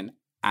understanding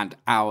and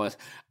our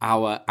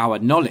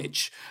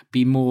knowledge,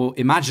 be more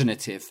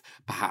imaginative,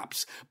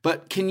 perhaps.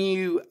 But can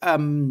you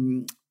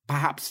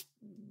perhaps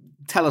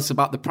tell us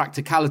about the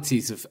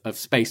practicalities of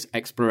space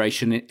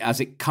exploration as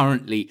it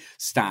currently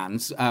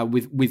stands,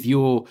 with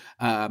your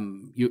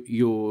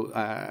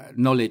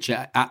knowledge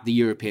at the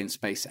European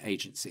Space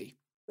Agency?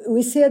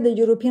 We say at the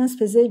European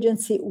Space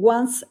Agency,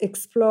 once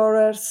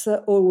explorers,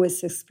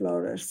 always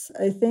explorers.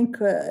 I think,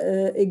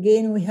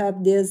 again, we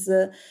have this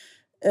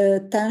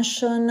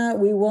tension.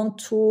 We want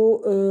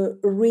to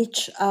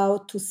reach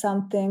out to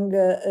something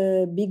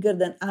bigger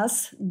than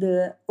us.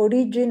 The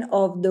origin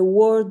of the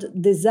word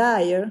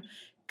desire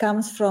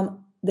comes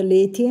from the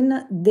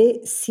Latin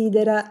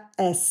desidera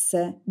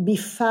esse, be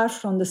far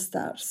from the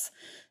stars.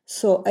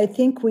 So I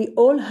think we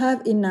all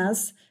have in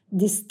us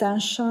this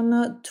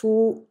tension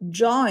to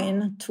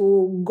join,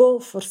 to go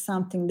for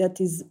something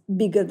that is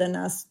bigger than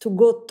us, to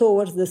go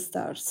towards the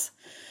stars.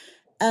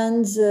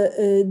 And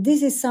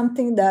this is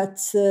something that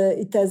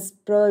it has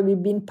probably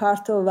been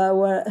part of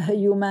our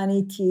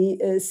humanity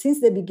since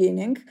the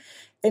beginning.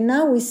 And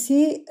now we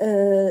see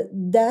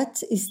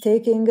that is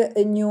taking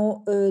a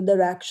new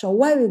direction.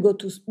 Why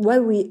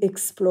we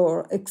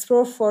explore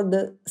for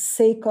the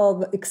sake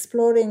of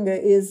exploring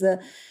is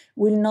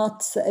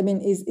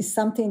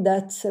something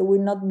that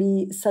will not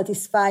be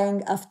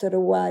satisfying after a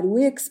while.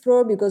 We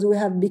explore because we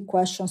have big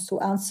questions to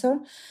answer.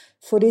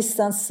 For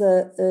instance,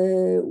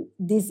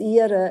 this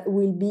year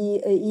will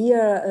be a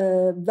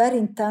year very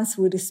intense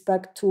with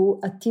respect to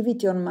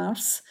activity on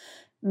Mars.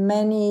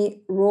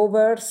 Many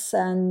rovers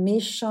and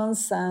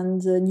missions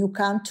and new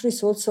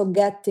countries also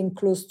getting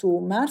close to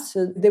Mars.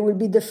 So there will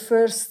be the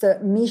first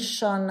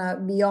mission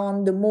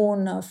beyond the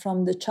moon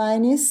from the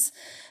Chinese.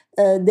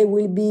 There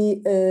will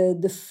be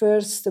the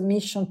first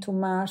mission to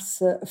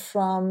Mars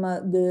from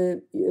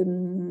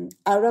an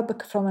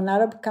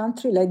Arab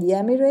country like the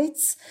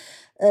Emirates.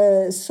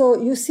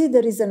 So you see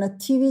there is an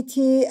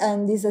activity,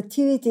 and this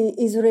activity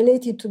is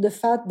related to the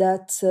fact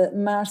that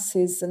Mars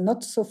is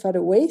not so far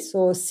away,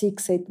 so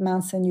 6-8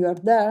 months and you are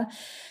there,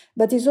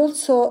 but it's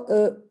also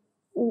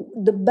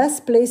the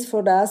best place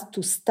for us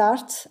to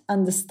start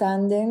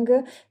understanding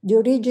the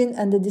origin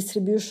and the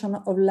distribution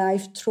of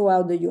life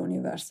throughout the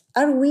universe.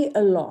 Are we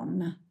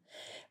alone?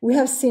 We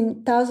have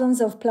seen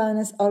thousands of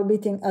planets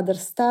orbiting other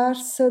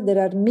stars. There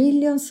are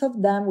millions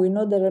of them. We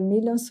know there are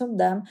millions of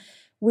them.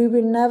 We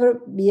will never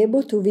be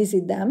able to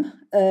visit them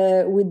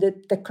with the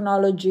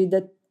technology,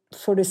 that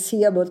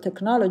foreseeable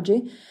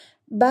technology,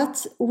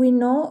 but we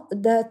know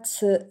that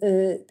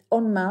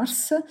on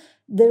Mars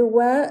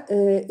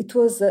it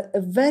was a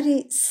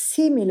very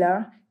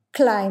similar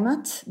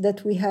climate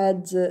that we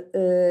had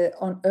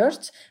on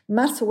Earth.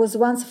 Mars was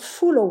once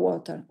full of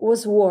water,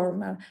 was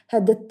warmer,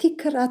 had a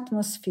thicker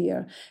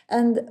atmosphere,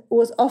 and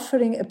was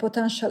offering a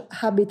potential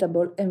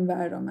habitable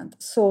environment.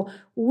 So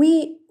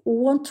we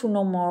want to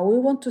know more, we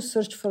want to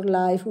search for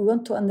life, we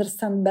want to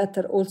understand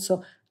better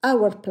also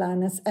our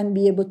planets and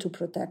be able to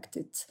protect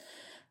it.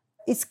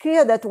 It's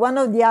clear that one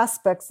of the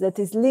aspects that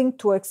is linked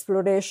to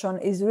exploration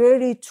is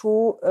really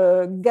to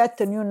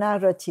get a new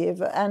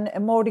narrative and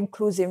a more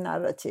inclusive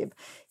narrative.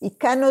 It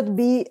cannot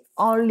be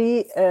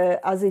only,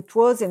 as it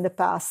was in the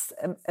past,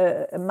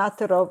 a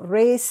matter of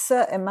race,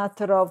 a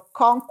matter of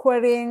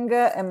conquering,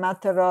 a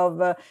matter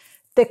of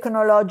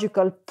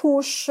technological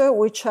push,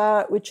 which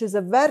is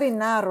a very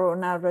narrow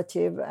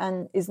narrative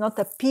and is not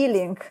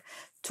appealing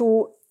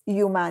to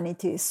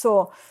humanity.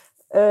 So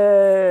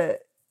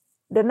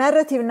the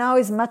narrative now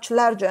is much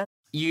larger.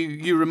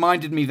 You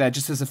reminded me there,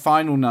 just as a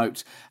final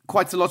note,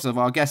 quite a lot of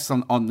our guests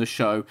on the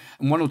show,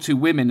 and one or two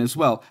women as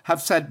well,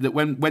 have said that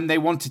when they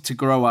wanted to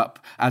grow up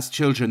as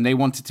children, they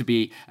wanted to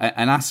be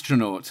an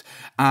astronaut.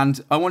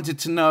 And I wanted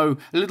to know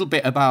a little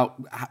bit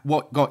about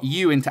what got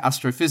you into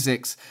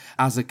astrophysics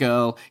as a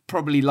girl.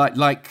 Probably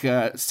like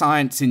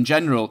science in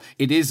general,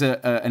 it is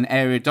an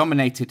area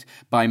dominated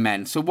by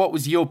men. So what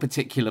was your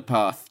particular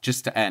path,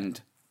 just to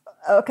end?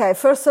 Okay,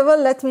 first of all,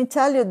 let me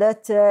tell you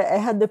that I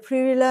had the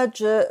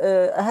privilege,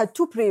 I had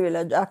two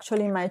privileges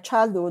actually in my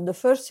childhood. The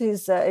first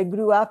is I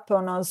grew up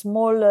on a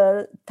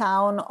small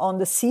town on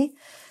the sea.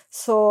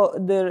 So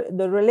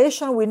the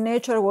relation with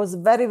nature was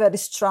very, very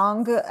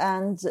strong.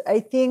 And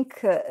I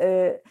think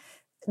the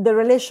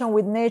relation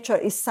with nature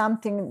is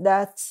something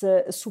that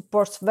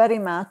supports very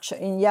much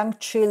in young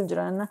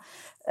children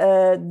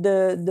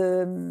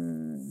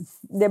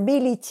the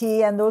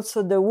ability and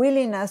also the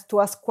willingness to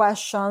ask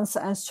questions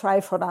and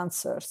strive for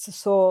answers.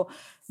 So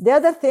the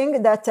other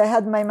thing that I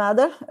had my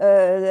mother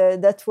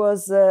that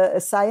was a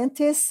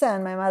scientist,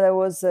 and my mother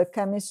was a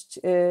chemist,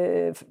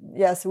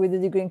 yes, with a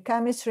degree in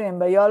chemistry and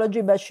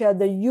biology, but she had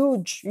a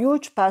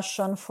huge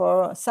passion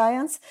for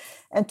science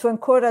and to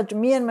encourage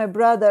me and my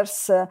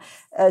brothers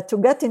to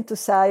get into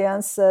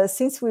science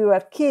since we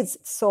were kids.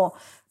 So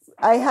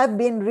I have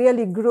been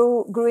really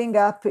growing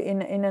up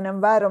in an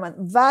environment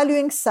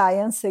valuing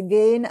science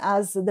again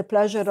as the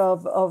pleasure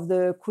of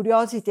the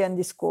curiosity and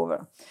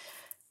discover.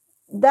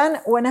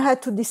 Then when I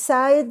had to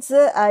decide,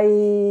 I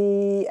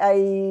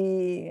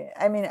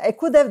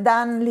could have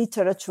done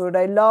literature.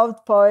 I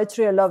loved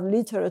poetry, I loved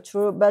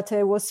literature, but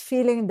I was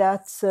feeling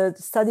that to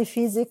study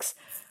physics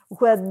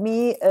would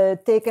me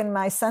taken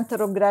my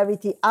center of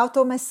gravity out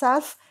of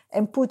myself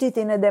and put it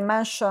in a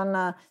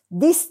dimension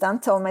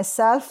distant of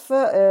myself,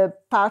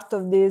 part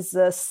of this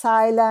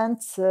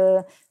silent,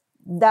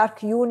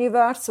 dark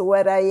universe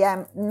where I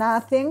am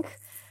nothing,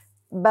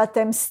 but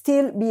I'm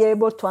still be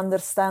able to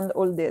understand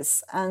all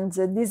this. And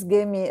this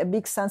gave me a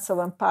big sense of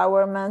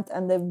empowerment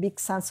and a big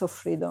sense of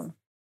freedom.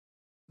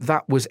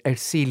 That was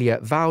Ercilia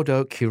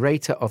Vaudo,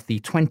 curator of the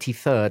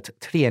 23rd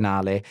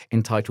Triennale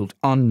entitled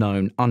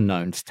Unknown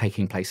Unknowns,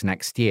 taking place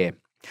next year.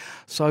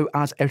 So,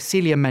 as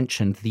Ercilia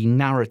mentioned, the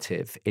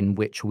narrative in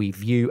which we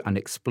view and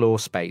explore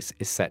space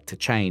is set to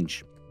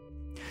change.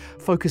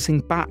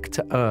 Focusing back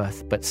to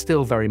Earth, but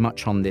still very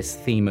much on this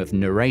theme of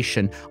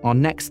narration, our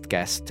next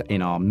guest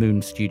in our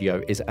Moon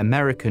studio is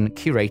American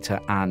curator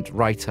and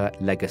writer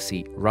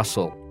Legacy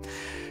Russell.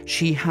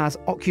 She has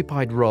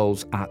occupied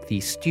roles at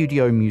the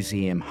Studio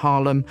Museum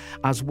Harlem,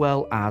 as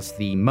well as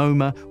the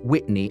MoMA,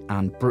 Whitney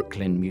and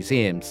Brooklyn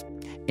museums.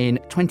 In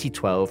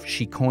 2012,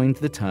 she coined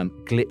the term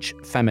glitch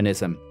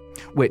feminism,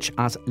 which,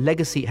 as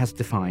Legacy has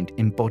defined,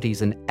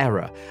 embodies an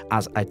error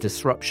as a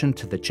disruption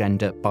to the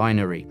gender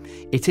binary.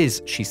 It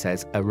is, she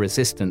says, a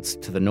resistance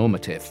to the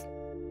normative.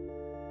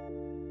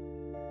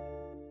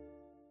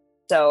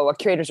 So a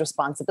curator's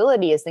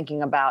responsibility is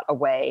thinking about a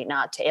way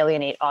not to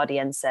alienate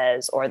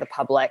audiences or the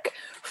public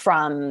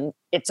from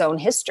its own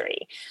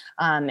history.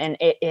 And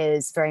it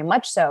is very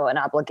much so an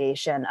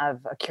obligation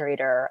of a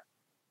curator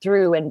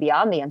through and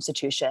beyond the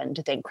institution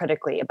to think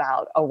critically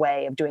about a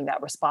way of doing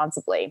that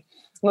responsibly.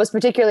 Most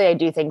particularly, I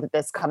do think that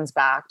this comes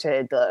back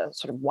to the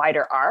sort of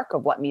wider arc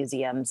of what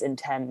museums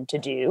intend to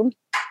do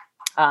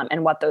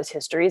and what those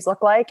histories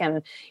look like.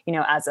 And, you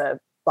know, as a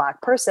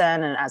Black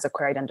person and as a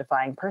queer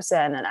identifying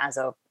person and as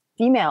a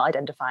female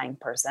identifying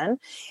person,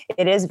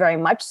 it is very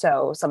much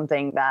so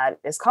something that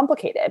is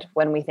complicated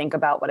when we think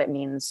about what it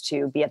means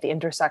to be at the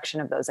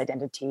intersection of those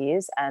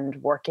identities and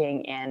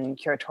working in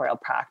curatorial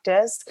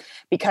practice,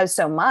 because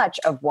so much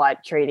of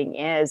what curating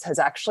is has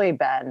actually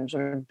been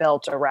sort of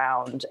built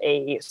around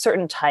a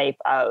certain type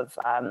of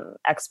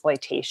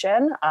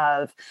exploitation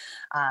of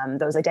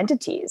those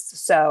identities.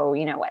 So,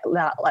 you know,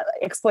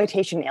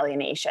 exploitation,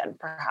 alienation,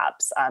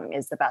 perhaps,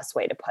 is the best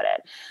way to put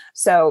it.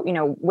 So, you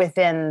know,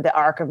 within the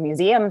arc of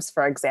museums,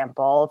 for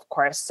example, of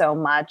course, so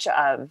much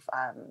of,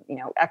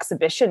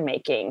 exhibition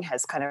making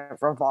has kind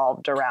of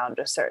revolved around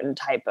a certain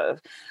type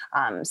of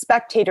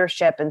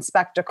spectatorship and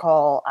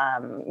spectacle,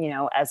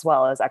 as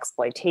well as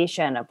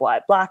exploitation of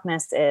what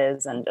Blackness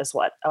is, and as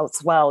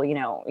well,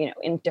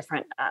 in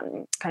different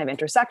kind of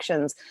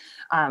intersections,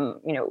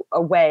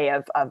 a way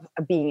of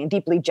being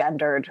deeply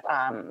gendered,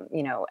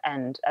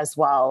 and as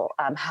well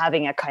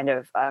having a kind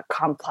of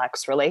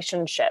complex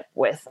relationship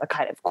with a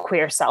kind of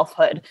queer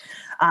selfhood,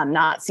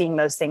 not seeing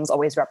those things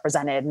always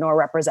represented, nor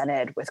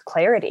represented with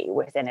clarity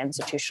within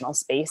institutional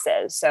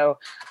spaces. So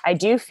I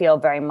do feel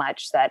very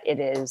much that it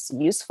is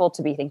useful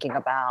to be thinking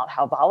about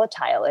how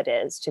volatile it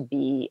is to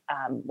be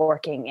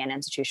working in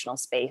institutional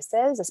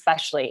spaces,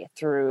 especially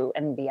through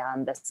and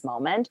beyond this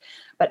moment,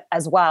 but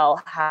as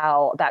well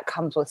how that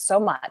comes with so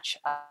much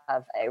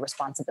of a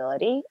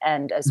responsibility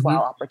and as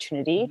well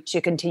opportunity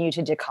to continue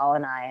to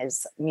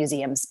decolonize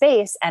museum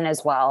space and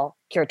as well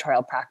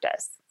curatorial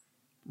practice.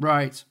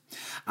 Right.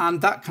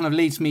 And that kind of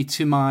leads me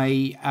to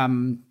my,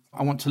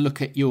 I want to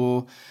look at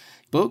your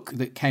book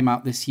that came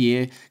out this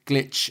year,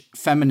 Glitch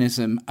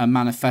Feminism, a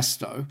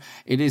Manifesto.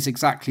 It is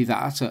exactly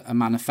that, a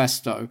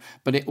manifesto,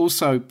 but it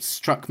also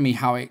struck me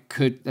how it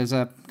could, there's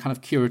a kind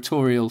of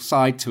curatorial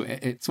side to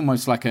it. It's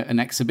almost like an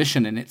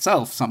exhibition in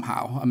itself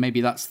somehow. And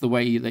maybe that's the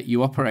way that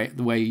you operate,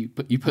 the way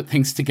you put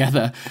things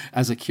together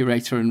as a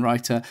curator and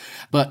writer.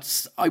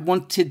 But I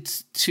wanted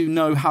to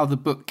know how the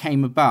book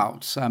came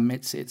about,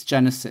 its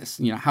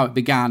genesis, how it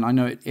began. I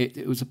know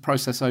it was a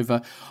process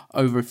over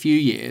a few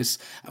years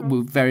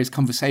with various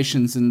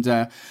conversations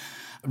and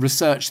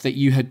research that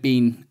you had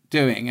been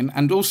doing.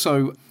 And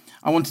also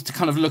I wanted to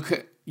kind of look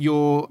at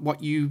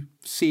what you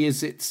see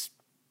as its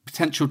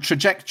potential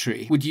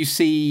trajectory. Would you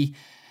see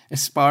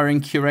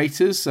aspiring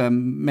curators,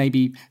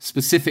 maybe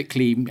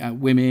specifically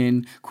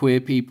women,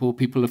 queer people,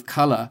 people of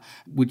color,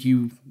 would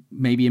you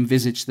maybe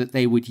envisage that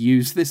they would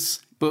use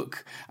this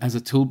book as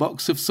a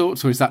toolbox of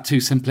sorts, or is that too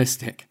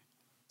simplistic?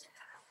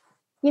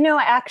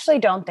 I actually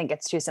don't think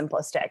it's too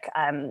simplistic.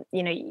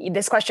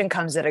 This question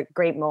comes at a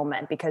great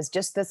moment because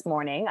just this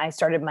morning, I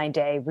started my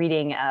day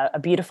reading a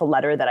beautiful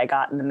letter that I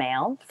got in the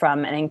mail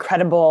from an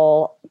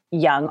incredible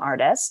young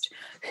artist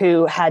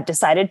who had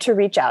decided to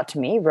reach out to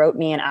me, wrote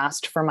me and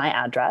asked for my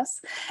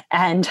address.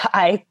 And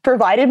I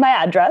provided my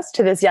address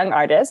to this young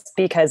artist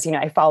because,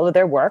 I follow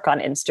their work on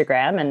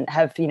Instagram and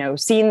have,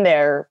 seen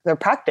their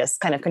practice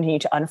kind of continue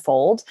to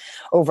unfold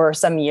over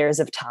some years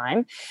of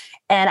time.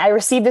 And I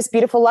received this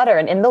beautiful letter.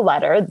 And in the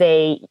letter,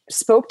 they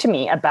spoke to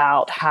me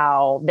about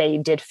how they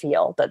did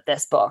feel that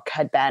this book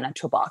had been a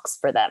toolbox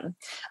for them,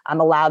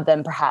 allowed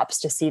them perhaps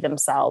to see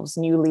themselves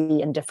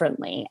newly and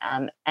differently,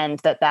 and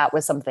that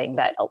was something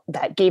that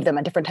gave them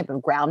a different type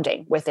of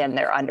grounding within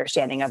their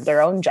understanding of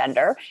their own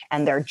gender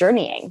and their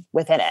journeying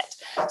within it.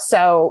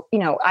 So,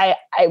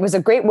 it was a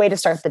great way to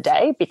start the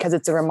day because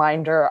it's a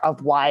reminder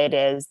of why it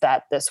is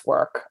that this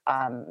work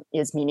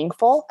is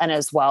meaningful and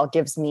as well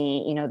gives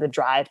me, the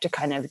drive to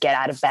kind of get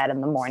out of bed in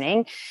the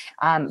morning.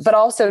 But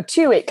also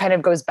too, it kind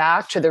of goes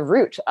back to the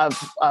root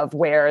of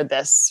where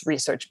this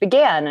research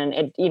began. And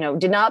it,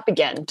 did not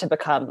begin to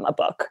become a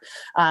book.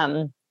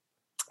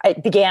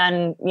 It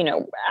began,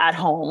 at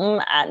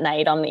home at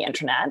night on the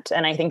internet.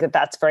 And I think that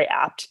that's very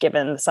apt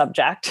given the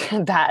subject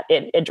that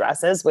it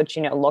addresses, which,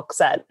 looks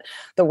at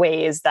the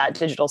ways that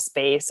digital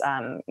space,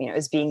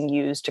 is being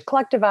used to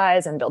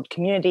collectivize and build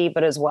community,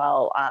 but as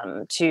well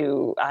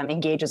to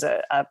engage as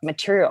a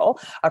material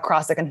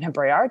across the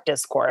contemporary art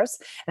discourse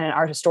and an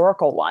art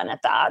historical one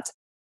at that.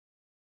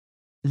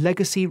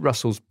 Legacy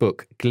Russell's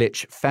book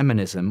Glitch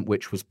Feminism,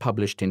 which was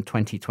published in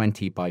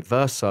 2020 by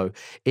Verso,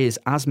 is,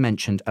 as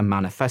mentioned, a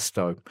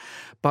manifesto.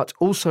 But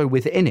also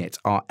within it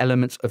are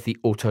elements of the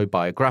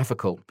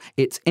autobiographical.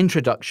 Its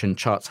introduction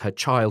charts her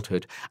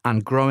childhood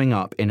and growing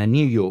up in a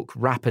New York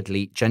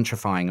rapidly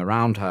gentrifying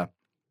around her.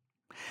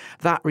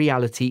 That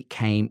reality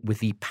came with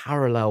the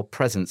parallel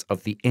presence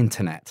of the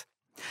internet,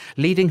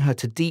 leading her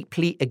to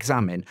deeply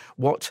examine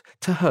what,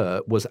 to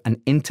her, was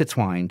an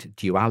intertwined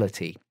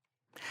duality.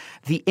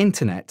 The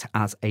internet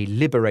as a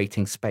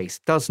liberating space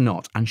does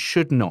not and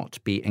should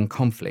not be in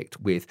conflict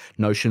with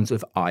notions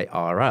of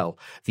IRL,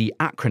 the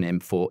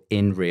acronym for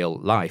in real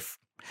life.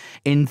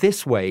 In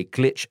this way,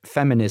 glitch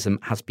feminism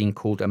has been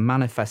called a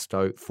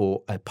manifesto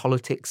for a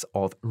politics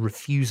of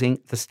refusing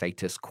the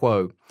status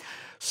quo.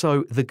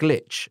 So the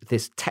glitch,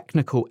 this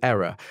technical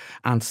error,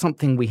 and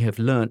something we have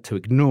learnt to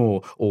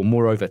ignore or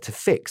moreover to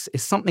fix,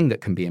 is something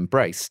that can be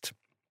embraced.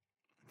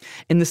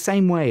 In the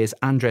same way as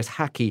Andres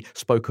Haki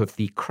spoke of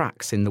the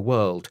cracks in the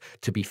world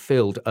to be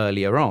filled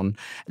earlier on,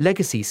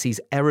 Legacy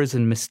sees errors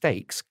and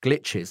mistakes,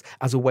 glitches,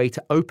 as a way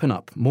to open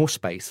up more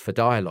space for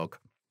dialogue.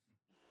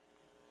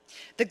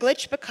 The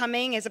glitch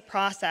becoming is a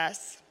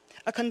process,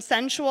 a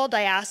consensual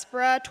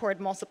diaspora toward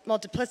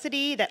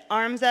multiplicity that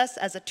arms us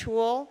as a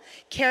tool,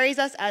 carries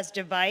us as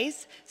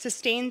device,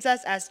 sustains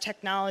us as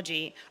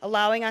technology,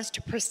 allowing us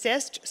to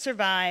persist,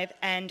 survive,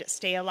 and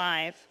stay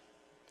alive.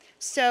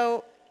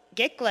 So,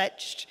 get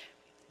glitched,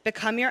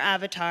 become your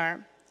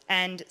avatar,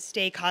 and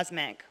stay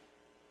cosmic.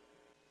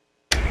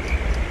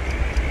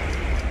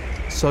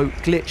 So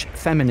glitch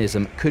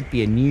feminism could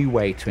be a new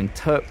way to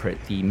interpret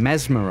the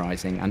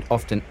mesmerizing and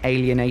often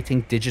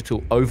alienating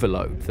digital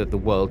overload that the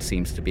world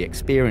seems to be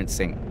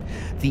experiencing.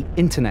 The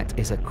internet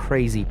is a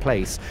crazy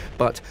place,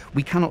 but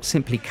we cannot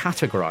simply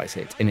categorize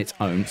it in its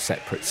own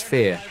separate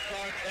sphere.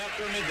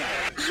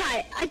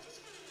 Hi,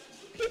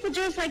 people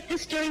dress like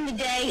this during the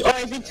day, or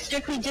is it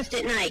strictly just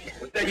at night?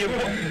 You're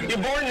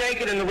born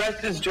naked and the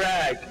rest is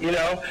drag, you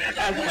know?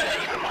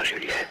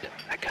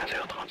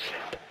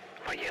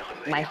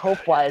 My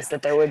hope was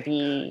that there would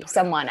be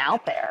someone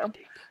out there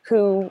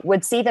who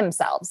would see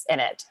themselves in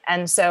it.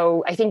 And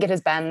so I think it has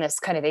been this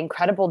kind of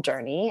incredible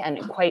journey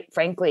and quite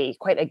frankly,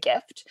 quite a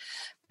gift.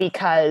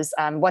 Because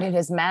what it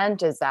has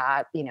meant is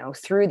that, you know,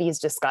 through these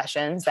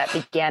discussions that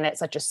began at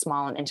such a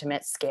small and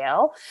intimate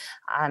scale,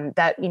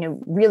 that, you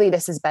know, really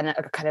this has been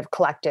a kind of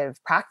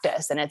collective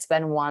practice. And it's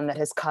been one that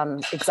has come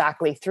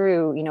exactly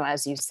through, you know,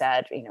 as you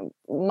said, you know,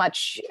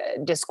 much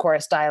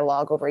discourse,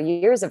 dialogue over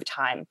years of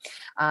time.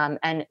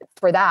 And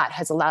for that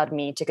has allowed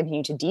me to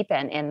continue to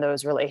deepen in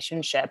those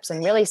relationships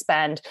and really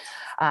spend,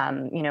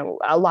 you know,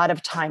 a lot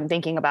of time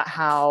thinking about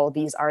how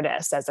these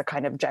artists as a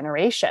kind of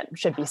generation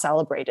should be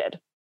celebrated.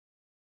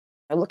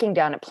 Looking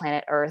down at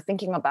planet Earth,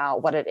 thinking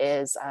about what it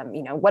is,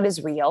 you know, what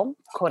is real,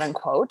 quote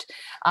unquote,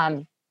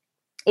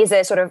 is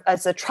a sort of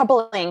as a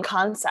troubling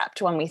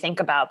concept when we think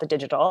about the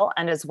digital,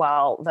 and as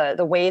well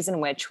the ways in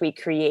which we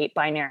create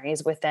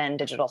binaries within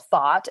digital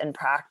thought and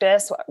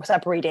practice,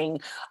 separating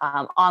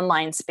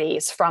online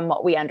space from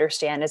what we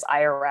understand as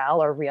IRL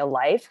or real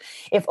life,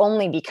 if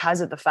only because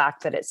of the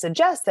fact that it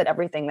suggests that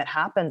everything that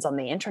happens on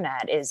the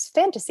internet is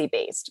fantasy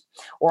based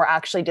or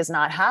actually does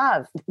not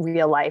have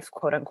real life,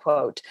 quote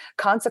unquote,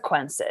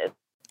 consequences.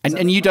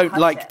 And you don't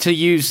like to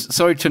use,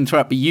 sorry to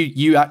interrupt, but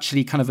you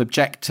actually kind of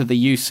object to the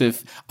use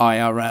of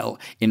IRL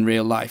in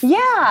real life.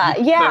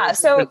 Yeah.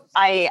 So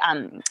I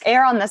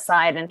err on the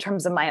side in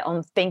terms of my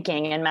own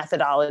thinking and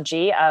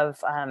methodology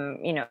of,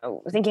 you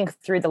know, thinking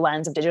through the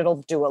lens of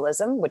digital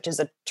dualism, which is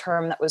a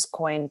term that was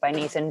coined by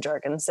Nathan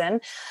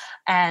Jurgensen.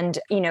 And,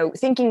 you know,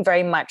 thinking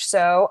very much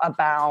so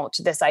about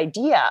this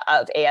idea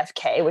of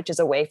AFK, which is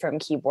away from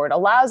keyboard,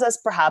 allows us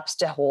perhaps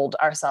to hold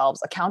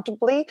ourselves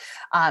accountably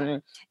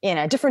in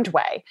a different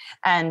way.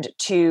 And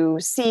to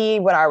see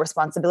what our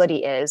responsibility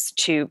is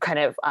to kind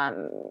of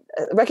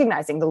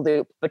recognizing the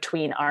loop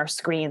between our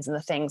screens and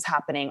the things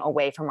happening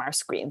away from our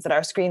screens, that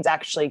our screens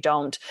actually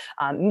don't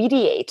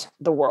mediate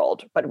the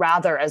world, but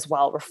rather as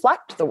well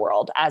reflect the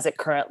world as it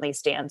currently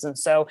stands. And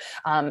so,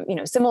 you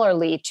know,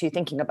 similarly to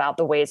thinking about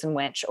the ways in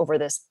which over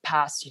this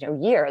past, you know,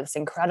 year, this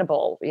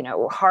incredible, you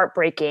know,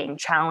 heartbreaking,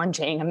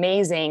 challenging,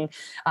 amazing,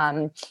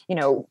 you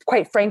know,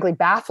 quite frankly,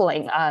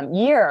 baffling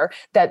year,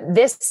 that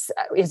this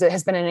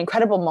has been an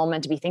incredible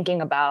moment to be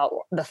thinking about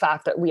the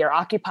fact that we are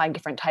occupying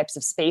different types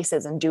of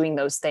spaces and doing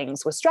those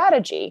things with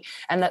strategy.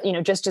 And that, you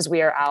know, just as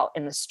we are out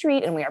in the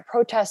street and we are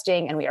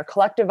protesting and we are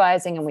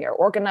collectivizing and we are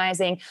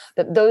organizing,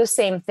 that those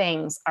same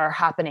things are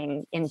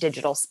happening in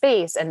digital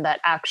space, and that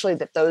actually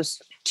that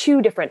those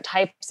two different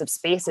types of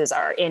spaces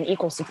are in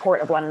equal support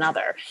of one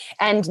another.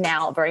 And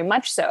now very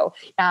much so,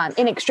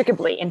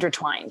 inextricably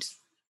intertwined.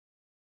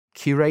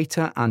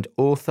 Curator and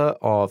author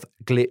of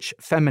Glitch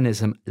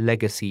Feminism,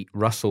 Legacy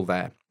Russell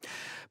there.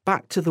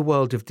 Back to the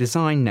world of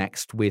design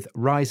next with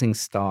rising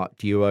star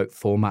duo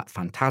Forma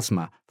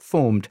Fantasma,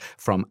 formed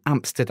from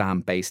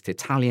Amsterdam-based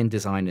Italian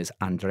designers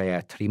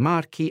Andrea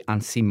Trimarchi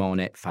and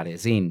Simone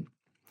Faresin.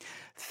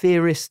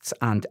 theorists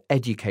and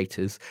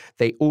educators,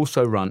 they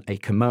also run a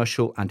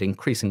commercial and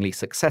increasingly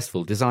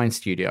successful design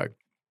studio.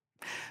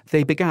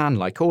 They began,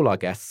 like all our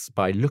guests,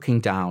 by looking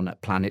down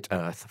at planet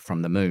Earth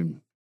from the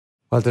moon.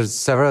 Well, there's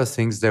several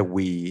things that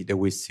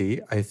we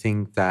see. I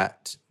think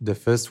that the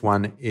first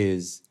one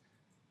is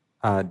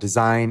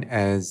design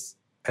as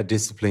a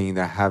discipline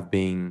that have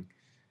been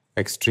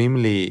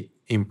extremely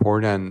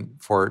important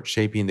for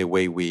shaping the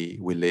way we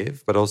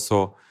live, but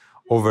also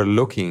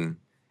overlooking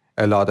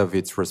a lot of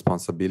its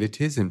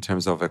responsibilities in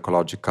terms of the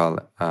ecological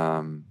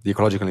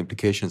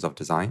implications of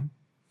design.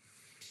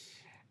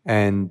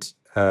 And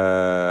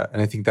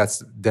I think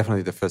that's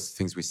definitely the first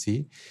things we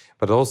see,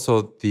 but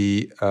also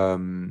the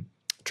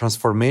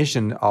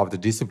transformation of the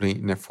discipline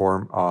in a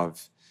form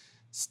of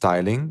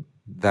styling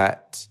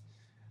that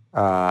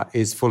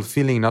is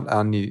fulfilling not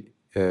only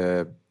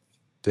the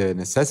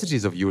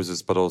necessities of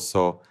users, but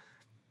also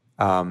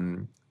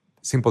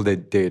simple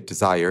their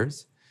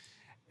desires,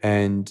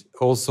 and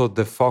also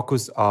the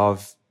focus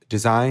of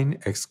design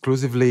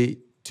exclusively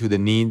to the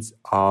needs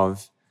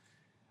of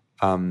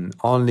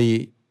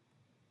only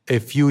a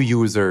few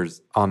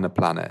users on the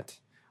planet,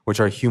 which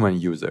are human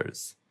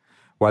users.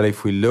 While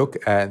if we look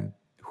at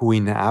who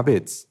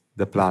inhabits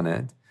the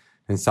planet,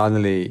 then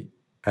suddenly,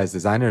 as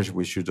designers,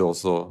 we should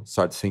also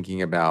start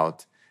thinking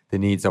about the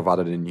needs of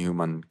other than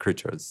human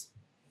creatures.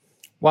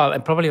 Well,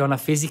 and probably on a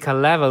physical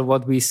level,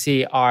 what we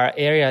see are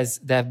areas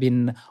that have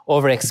been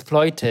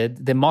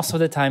overexploited. That most of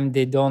the time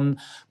they don't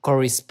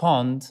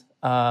correspond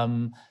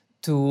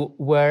to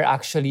where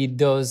actually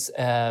those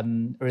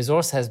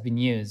resources has been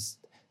used.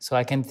 So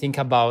I can think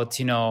about,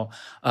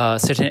 a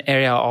certain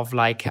area of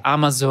like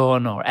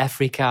Amazon or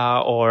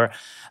Africa or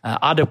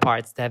other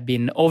parts that have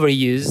been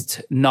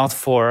overused, not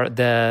for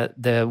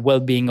the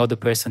well-being of the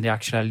person that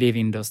actually live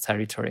in those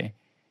territory.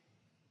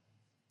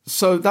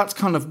 So that's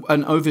kind of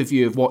an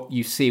overview of what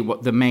you see,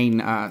 what the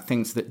main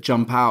things that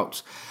jump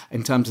out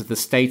in terms of the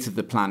state of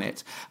the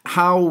planet.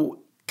 How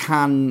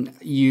can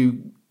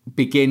you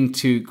begin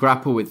to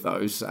grapple with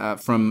those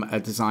from a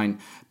design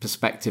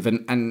perspective?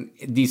 And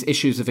these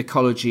issues of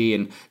ecology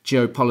and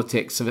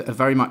geopolitics are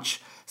very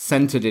much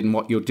centered in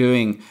what you're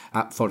doing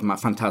at Forma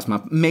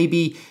Fantasma.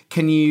 Maybe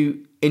can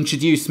you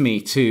introduce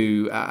me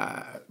to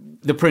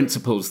the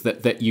principles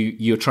that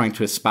you're trying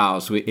to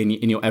espouse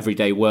in your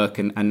everyday work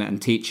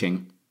and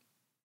teaching?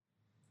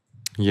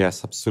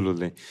 Yes,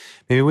 absolutely.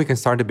 Maybe we can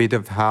start a bit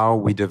of how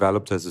we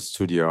developed as a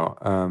studio.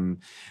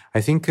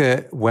 I think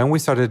when we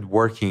started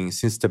working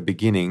since the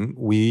beginning,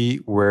 we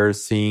were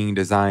seeing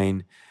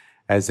design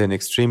as an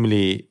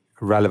extremely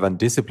relevant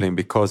discipline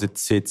because it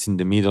sits in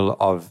the middle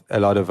of a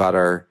lot of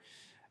other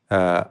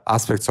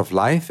aspects of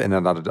life and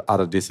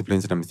other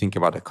disciplines. And I'm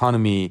thinking about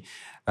economy,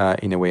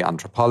 in a way,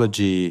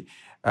 anthropology,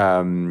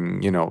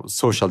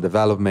 social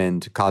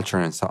development, culture,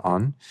 and so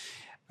on.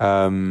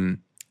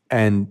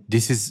 And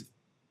this is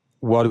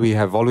what we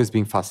have always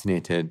been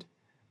fascinated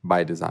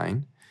by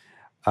design.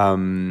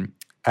 And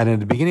at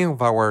the beginning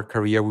of our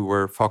career, we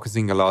were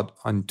focusing a lot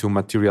onto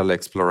material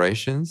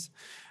explorations,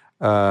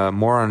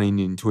 more on an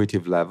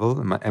intuitive level,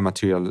 and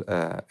material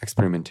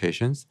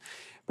experimentations.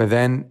 But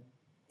then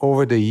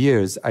over the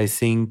years, I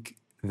think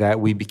that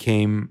we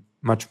became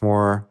much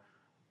more,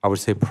 I would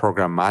say,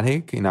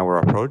 programmatic in our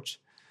approach.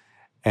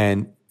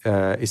 And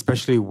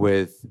especially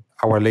with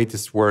our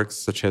latest works,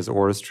 such as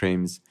Aura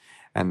Streams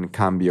and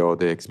Cambio,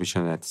 the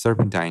exhibition at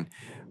Serpentine,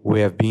 we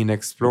have been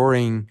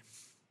exploring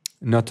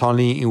not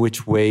only in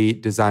which way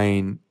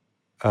design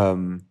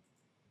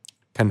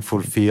can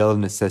fulfill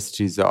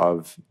necessities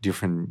of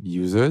different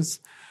users,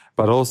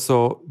 but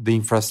also the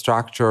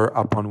infrastructure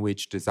upon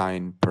which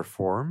design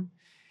perform.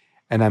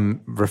 And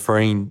I'm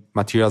referring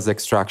materials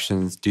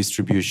extractions,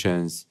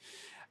 distributions,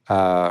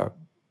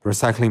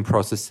 recycling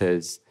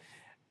processes,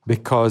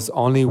 because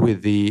only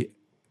with the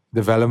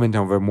development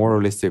of a more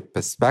holistic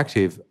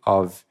perspective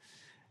of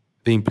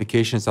the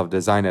implications of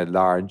design at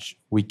large,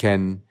 we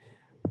can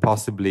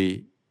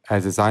possibly,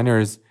 as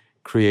designers,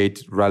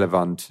 create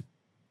relevant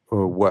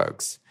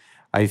works.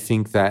 I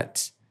think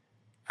that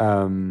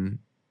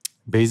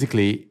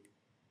basically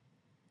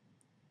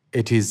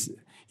it is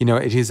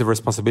a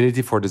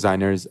responsibility for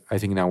designers, I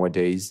think,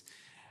 nowadays,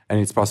 and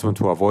it's possible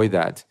to avoid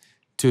that,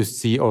 to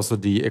see also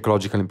the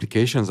ecological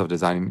implications of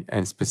design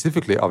and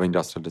specifically of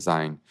industrial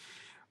design,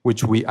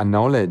 which we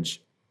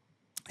acknowledge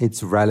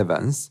its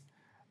relevance,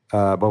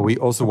 but we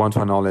also want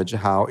to acknowledge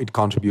how it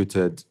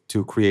contributed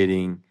to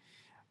creating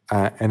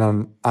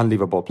an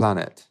unlivable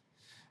planet.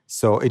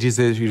 So it is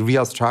a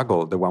real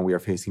struggle, the one we are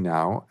facing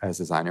now as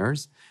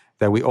designers,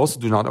 that we also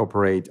do not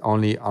operate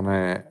only on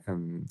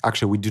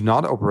we do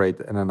not operate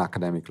at an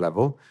academic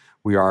level.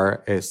 We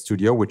are a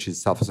studio which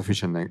is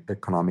self-sufficient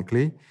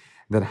economically,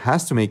 that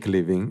has to make a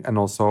living and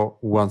also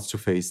wants to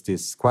face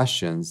these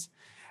questions.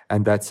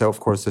 And that's, of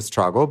course, a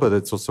struggle, but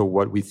it's also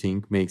what we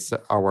think makes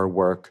our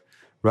work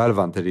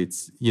relevant, that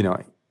it's, it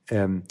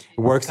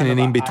works in an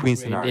in-between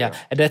scenario. Yeah,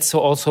 and that's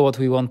also what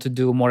we want to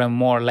do more and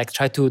more, like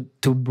try to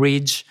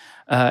bridge,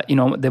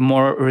 the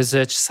more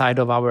research side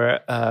of our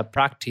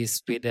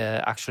practice with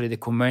actually the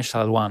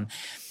commercial one.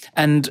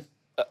 And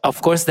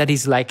of course, that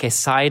is like a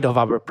side of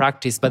our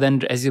practice. But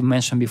then, as you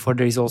mentioned before,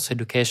 there is also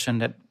education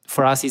that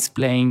for us is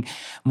playing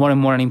more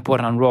and more an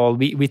important role.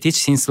 We teach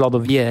since a lot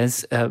of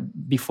years,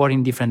 before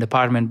in different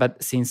departments,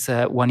 but since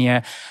 1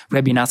 year,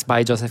 we've been asked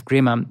by Joseph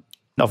Grima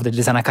of the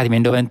Design Academy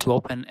in Leuven to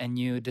open a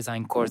new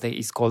design course that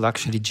is called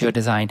actually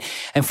Geodesign.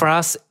 And for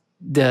us,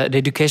 the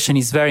education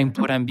is very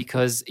important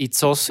because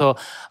it's also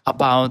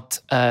about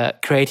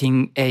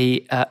creating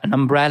an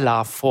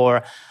umbrella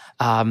for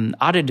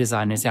other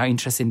designers that are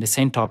interested in the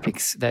same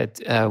topics that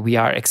we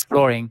are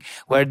exploring,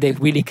 where they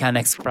really can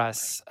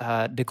express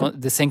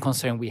the same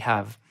concern we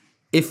have.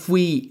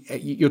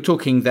 You're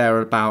talking there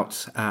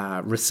about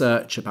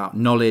research, about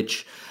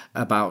knowledge,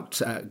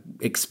 about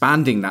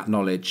expanding that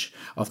knowledge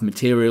of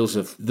materials,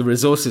 of the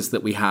resources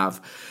that we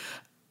have.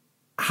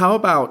 How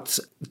about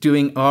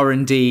doing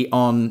R&D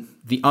on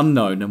the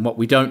unknown and what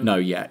we don't know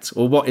yet,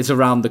 or what is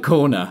around the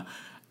corner?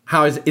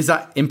 How is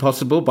that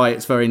impossible by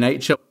its very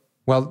nature?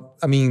 Well,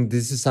 I mean,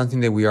 this is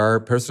something that we are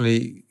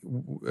personally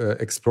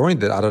exploring,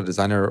 that other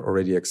designers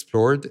already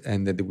explored,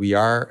 and that we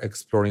are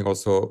exploring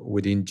also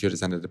within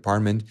Geodesign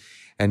department.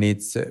 And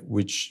it's,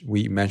 which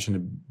we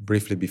mentioned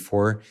briefly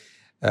before,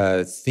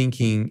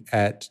 thinking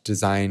at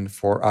design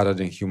for other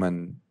than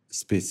human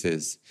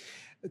species,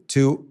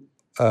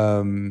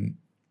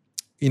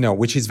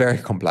 which is very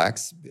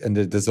complex. And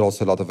there's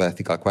also a lot of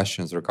ethical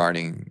questions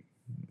regarding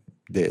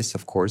this,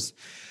 of course.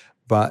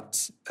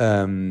 But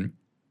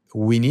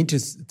we need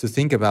to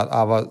think about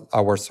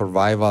our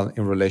survival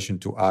in relation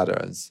to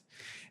others.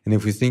 And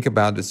if we think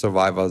about the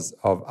survivals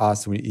of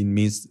us, it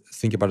means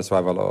think about the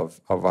survival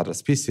of other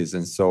species.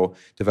 And so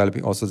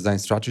developing also design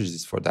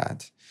strategies for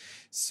that.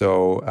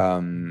 So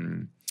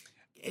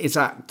is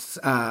that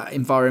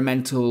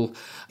environmental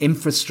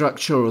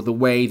infrastructure or the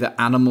way that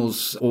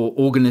animals or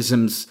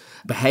organisms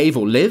behave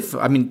or live?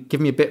 I mean,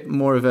 give me a bit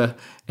more of an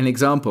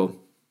example.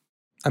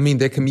 I mean,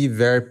 there can be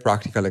very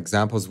practical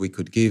examples we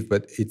could give,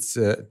 but it's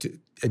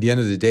at the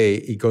end of the day,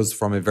 it goes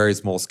from a very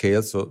small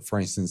scale. So, for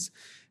instance,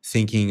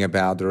 thinking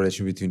about the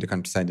relation between the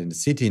countryside and the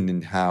city,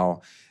 and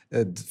how,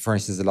 for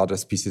instance, a lot of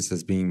species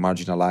is being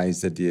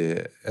marginalized at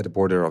the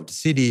border of the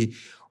city.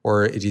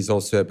 Or it is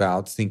also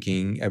about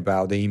thinking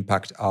about the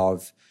impact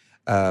of,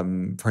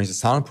 for instance,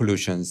 sound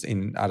pollutions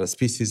in other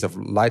species, of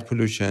light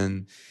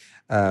pollution.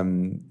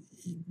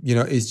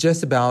 It's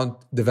just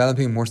about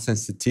developing more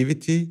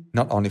sensitivity,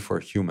 not only for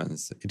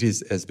humans. It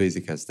is as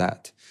basic as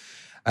that.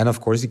 And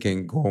of course, it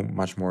can go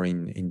much more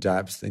in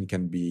depth and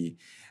can be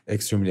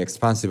extremely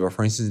expansive. Or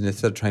for instance, in the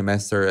third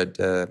trimester at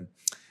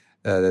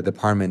the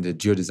department at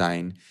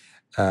Geodesign,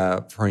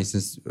 for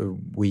instance,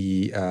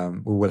 we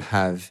will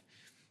have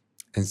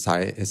a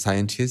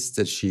scientist,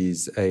 that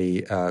she's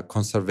a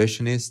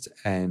conservationist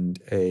and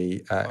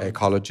a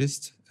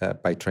ecologist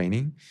by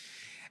training.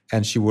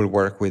 And she will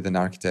work with an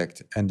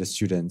architect and the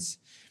students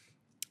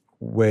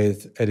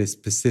at a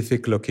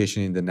specific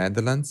location in the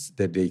Netherlands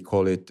that they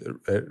call it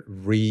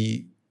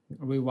rewilding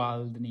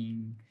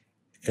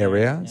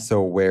area. Yeah.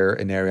 So where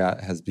an area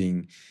has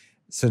been,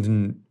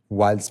 certain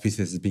wild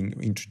species is being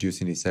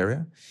introduced in this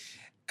area.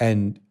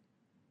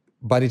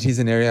 But it is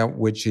an area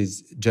which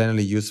is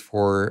generally used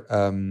for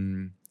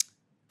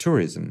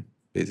tourism,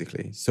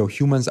 basically. So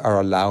humans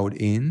are allowed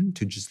in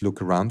to just look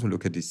around, to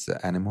look at these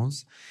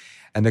animals.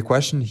 And the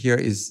question here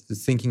is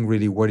thinking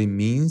really what it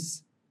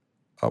means,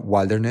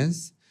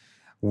 wilderness.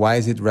 Why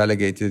is it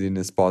relegated in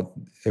a spot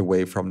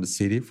away from the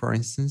city, for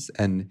instance?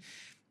 And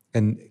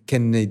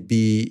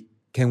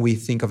can we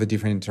think of a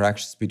different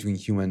interactions between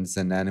humans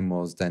and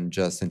animals than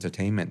just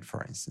entertainment,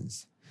 for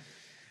instance?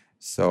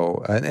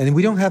 So, and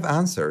we don't have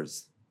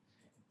answers.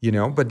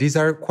 But these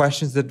are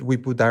questions that we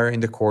put there in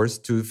the course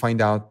to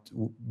find out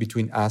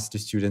between us, the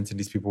students, and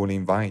these people we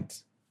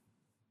invite.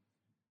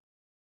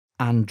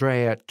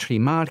 Andrea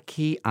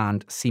Trimarchi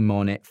and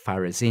Simone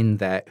Faresin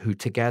there, who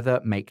together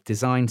make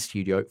design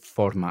studio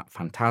Forma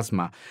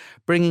Fantasma,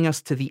 bringing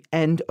us to the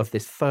end of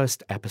this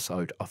first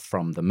episode of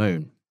From the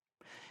Moon.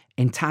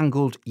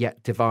 Entangled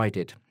yet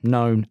divided,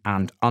 known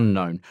and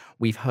unknown,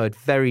 we've heard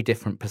very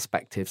different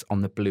perspectives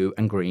on the blue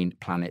and green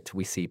planet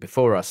we see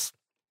before us.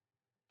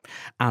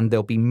 And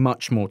there'll be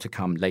much more to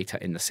come later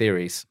in the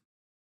series.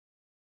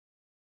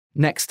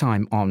 Next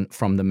time on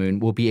From the Moon,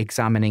 we'll be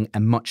examining a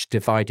much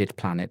divided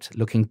planet,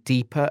 looking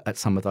deeper at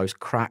some of those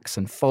cracks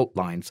and fault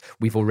lines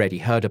we've already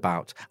heard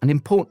about, and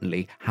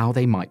importantly, how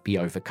they might be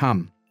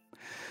overcome.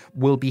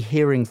 We'll be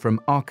hearing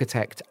from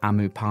architect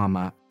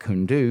Amupama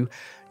Kundu,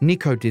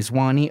 Nico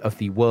Diswani of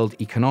the World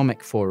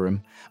Economic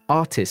Forum,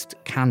 artist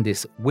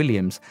Candice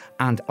Williams,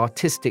 and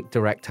artistic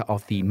director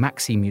of the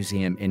Maxi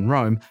Museum in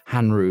Rome,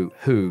 Hanru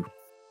Hu.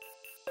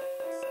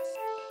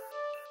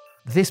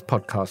 This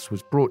podcast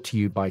was brought to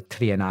you by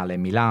Triennale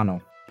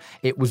Milano.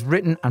 It was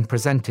written and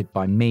presented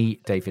by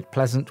me, David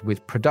Pleasant,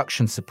 with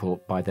production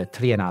support by the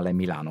Triennale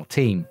Milano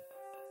team.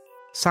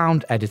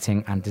 Sound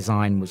editing and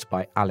design was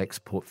by Alex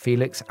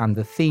Port-Felix, and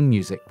the theme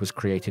music was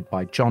created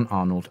by John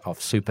Arnold of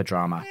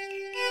Superdrama.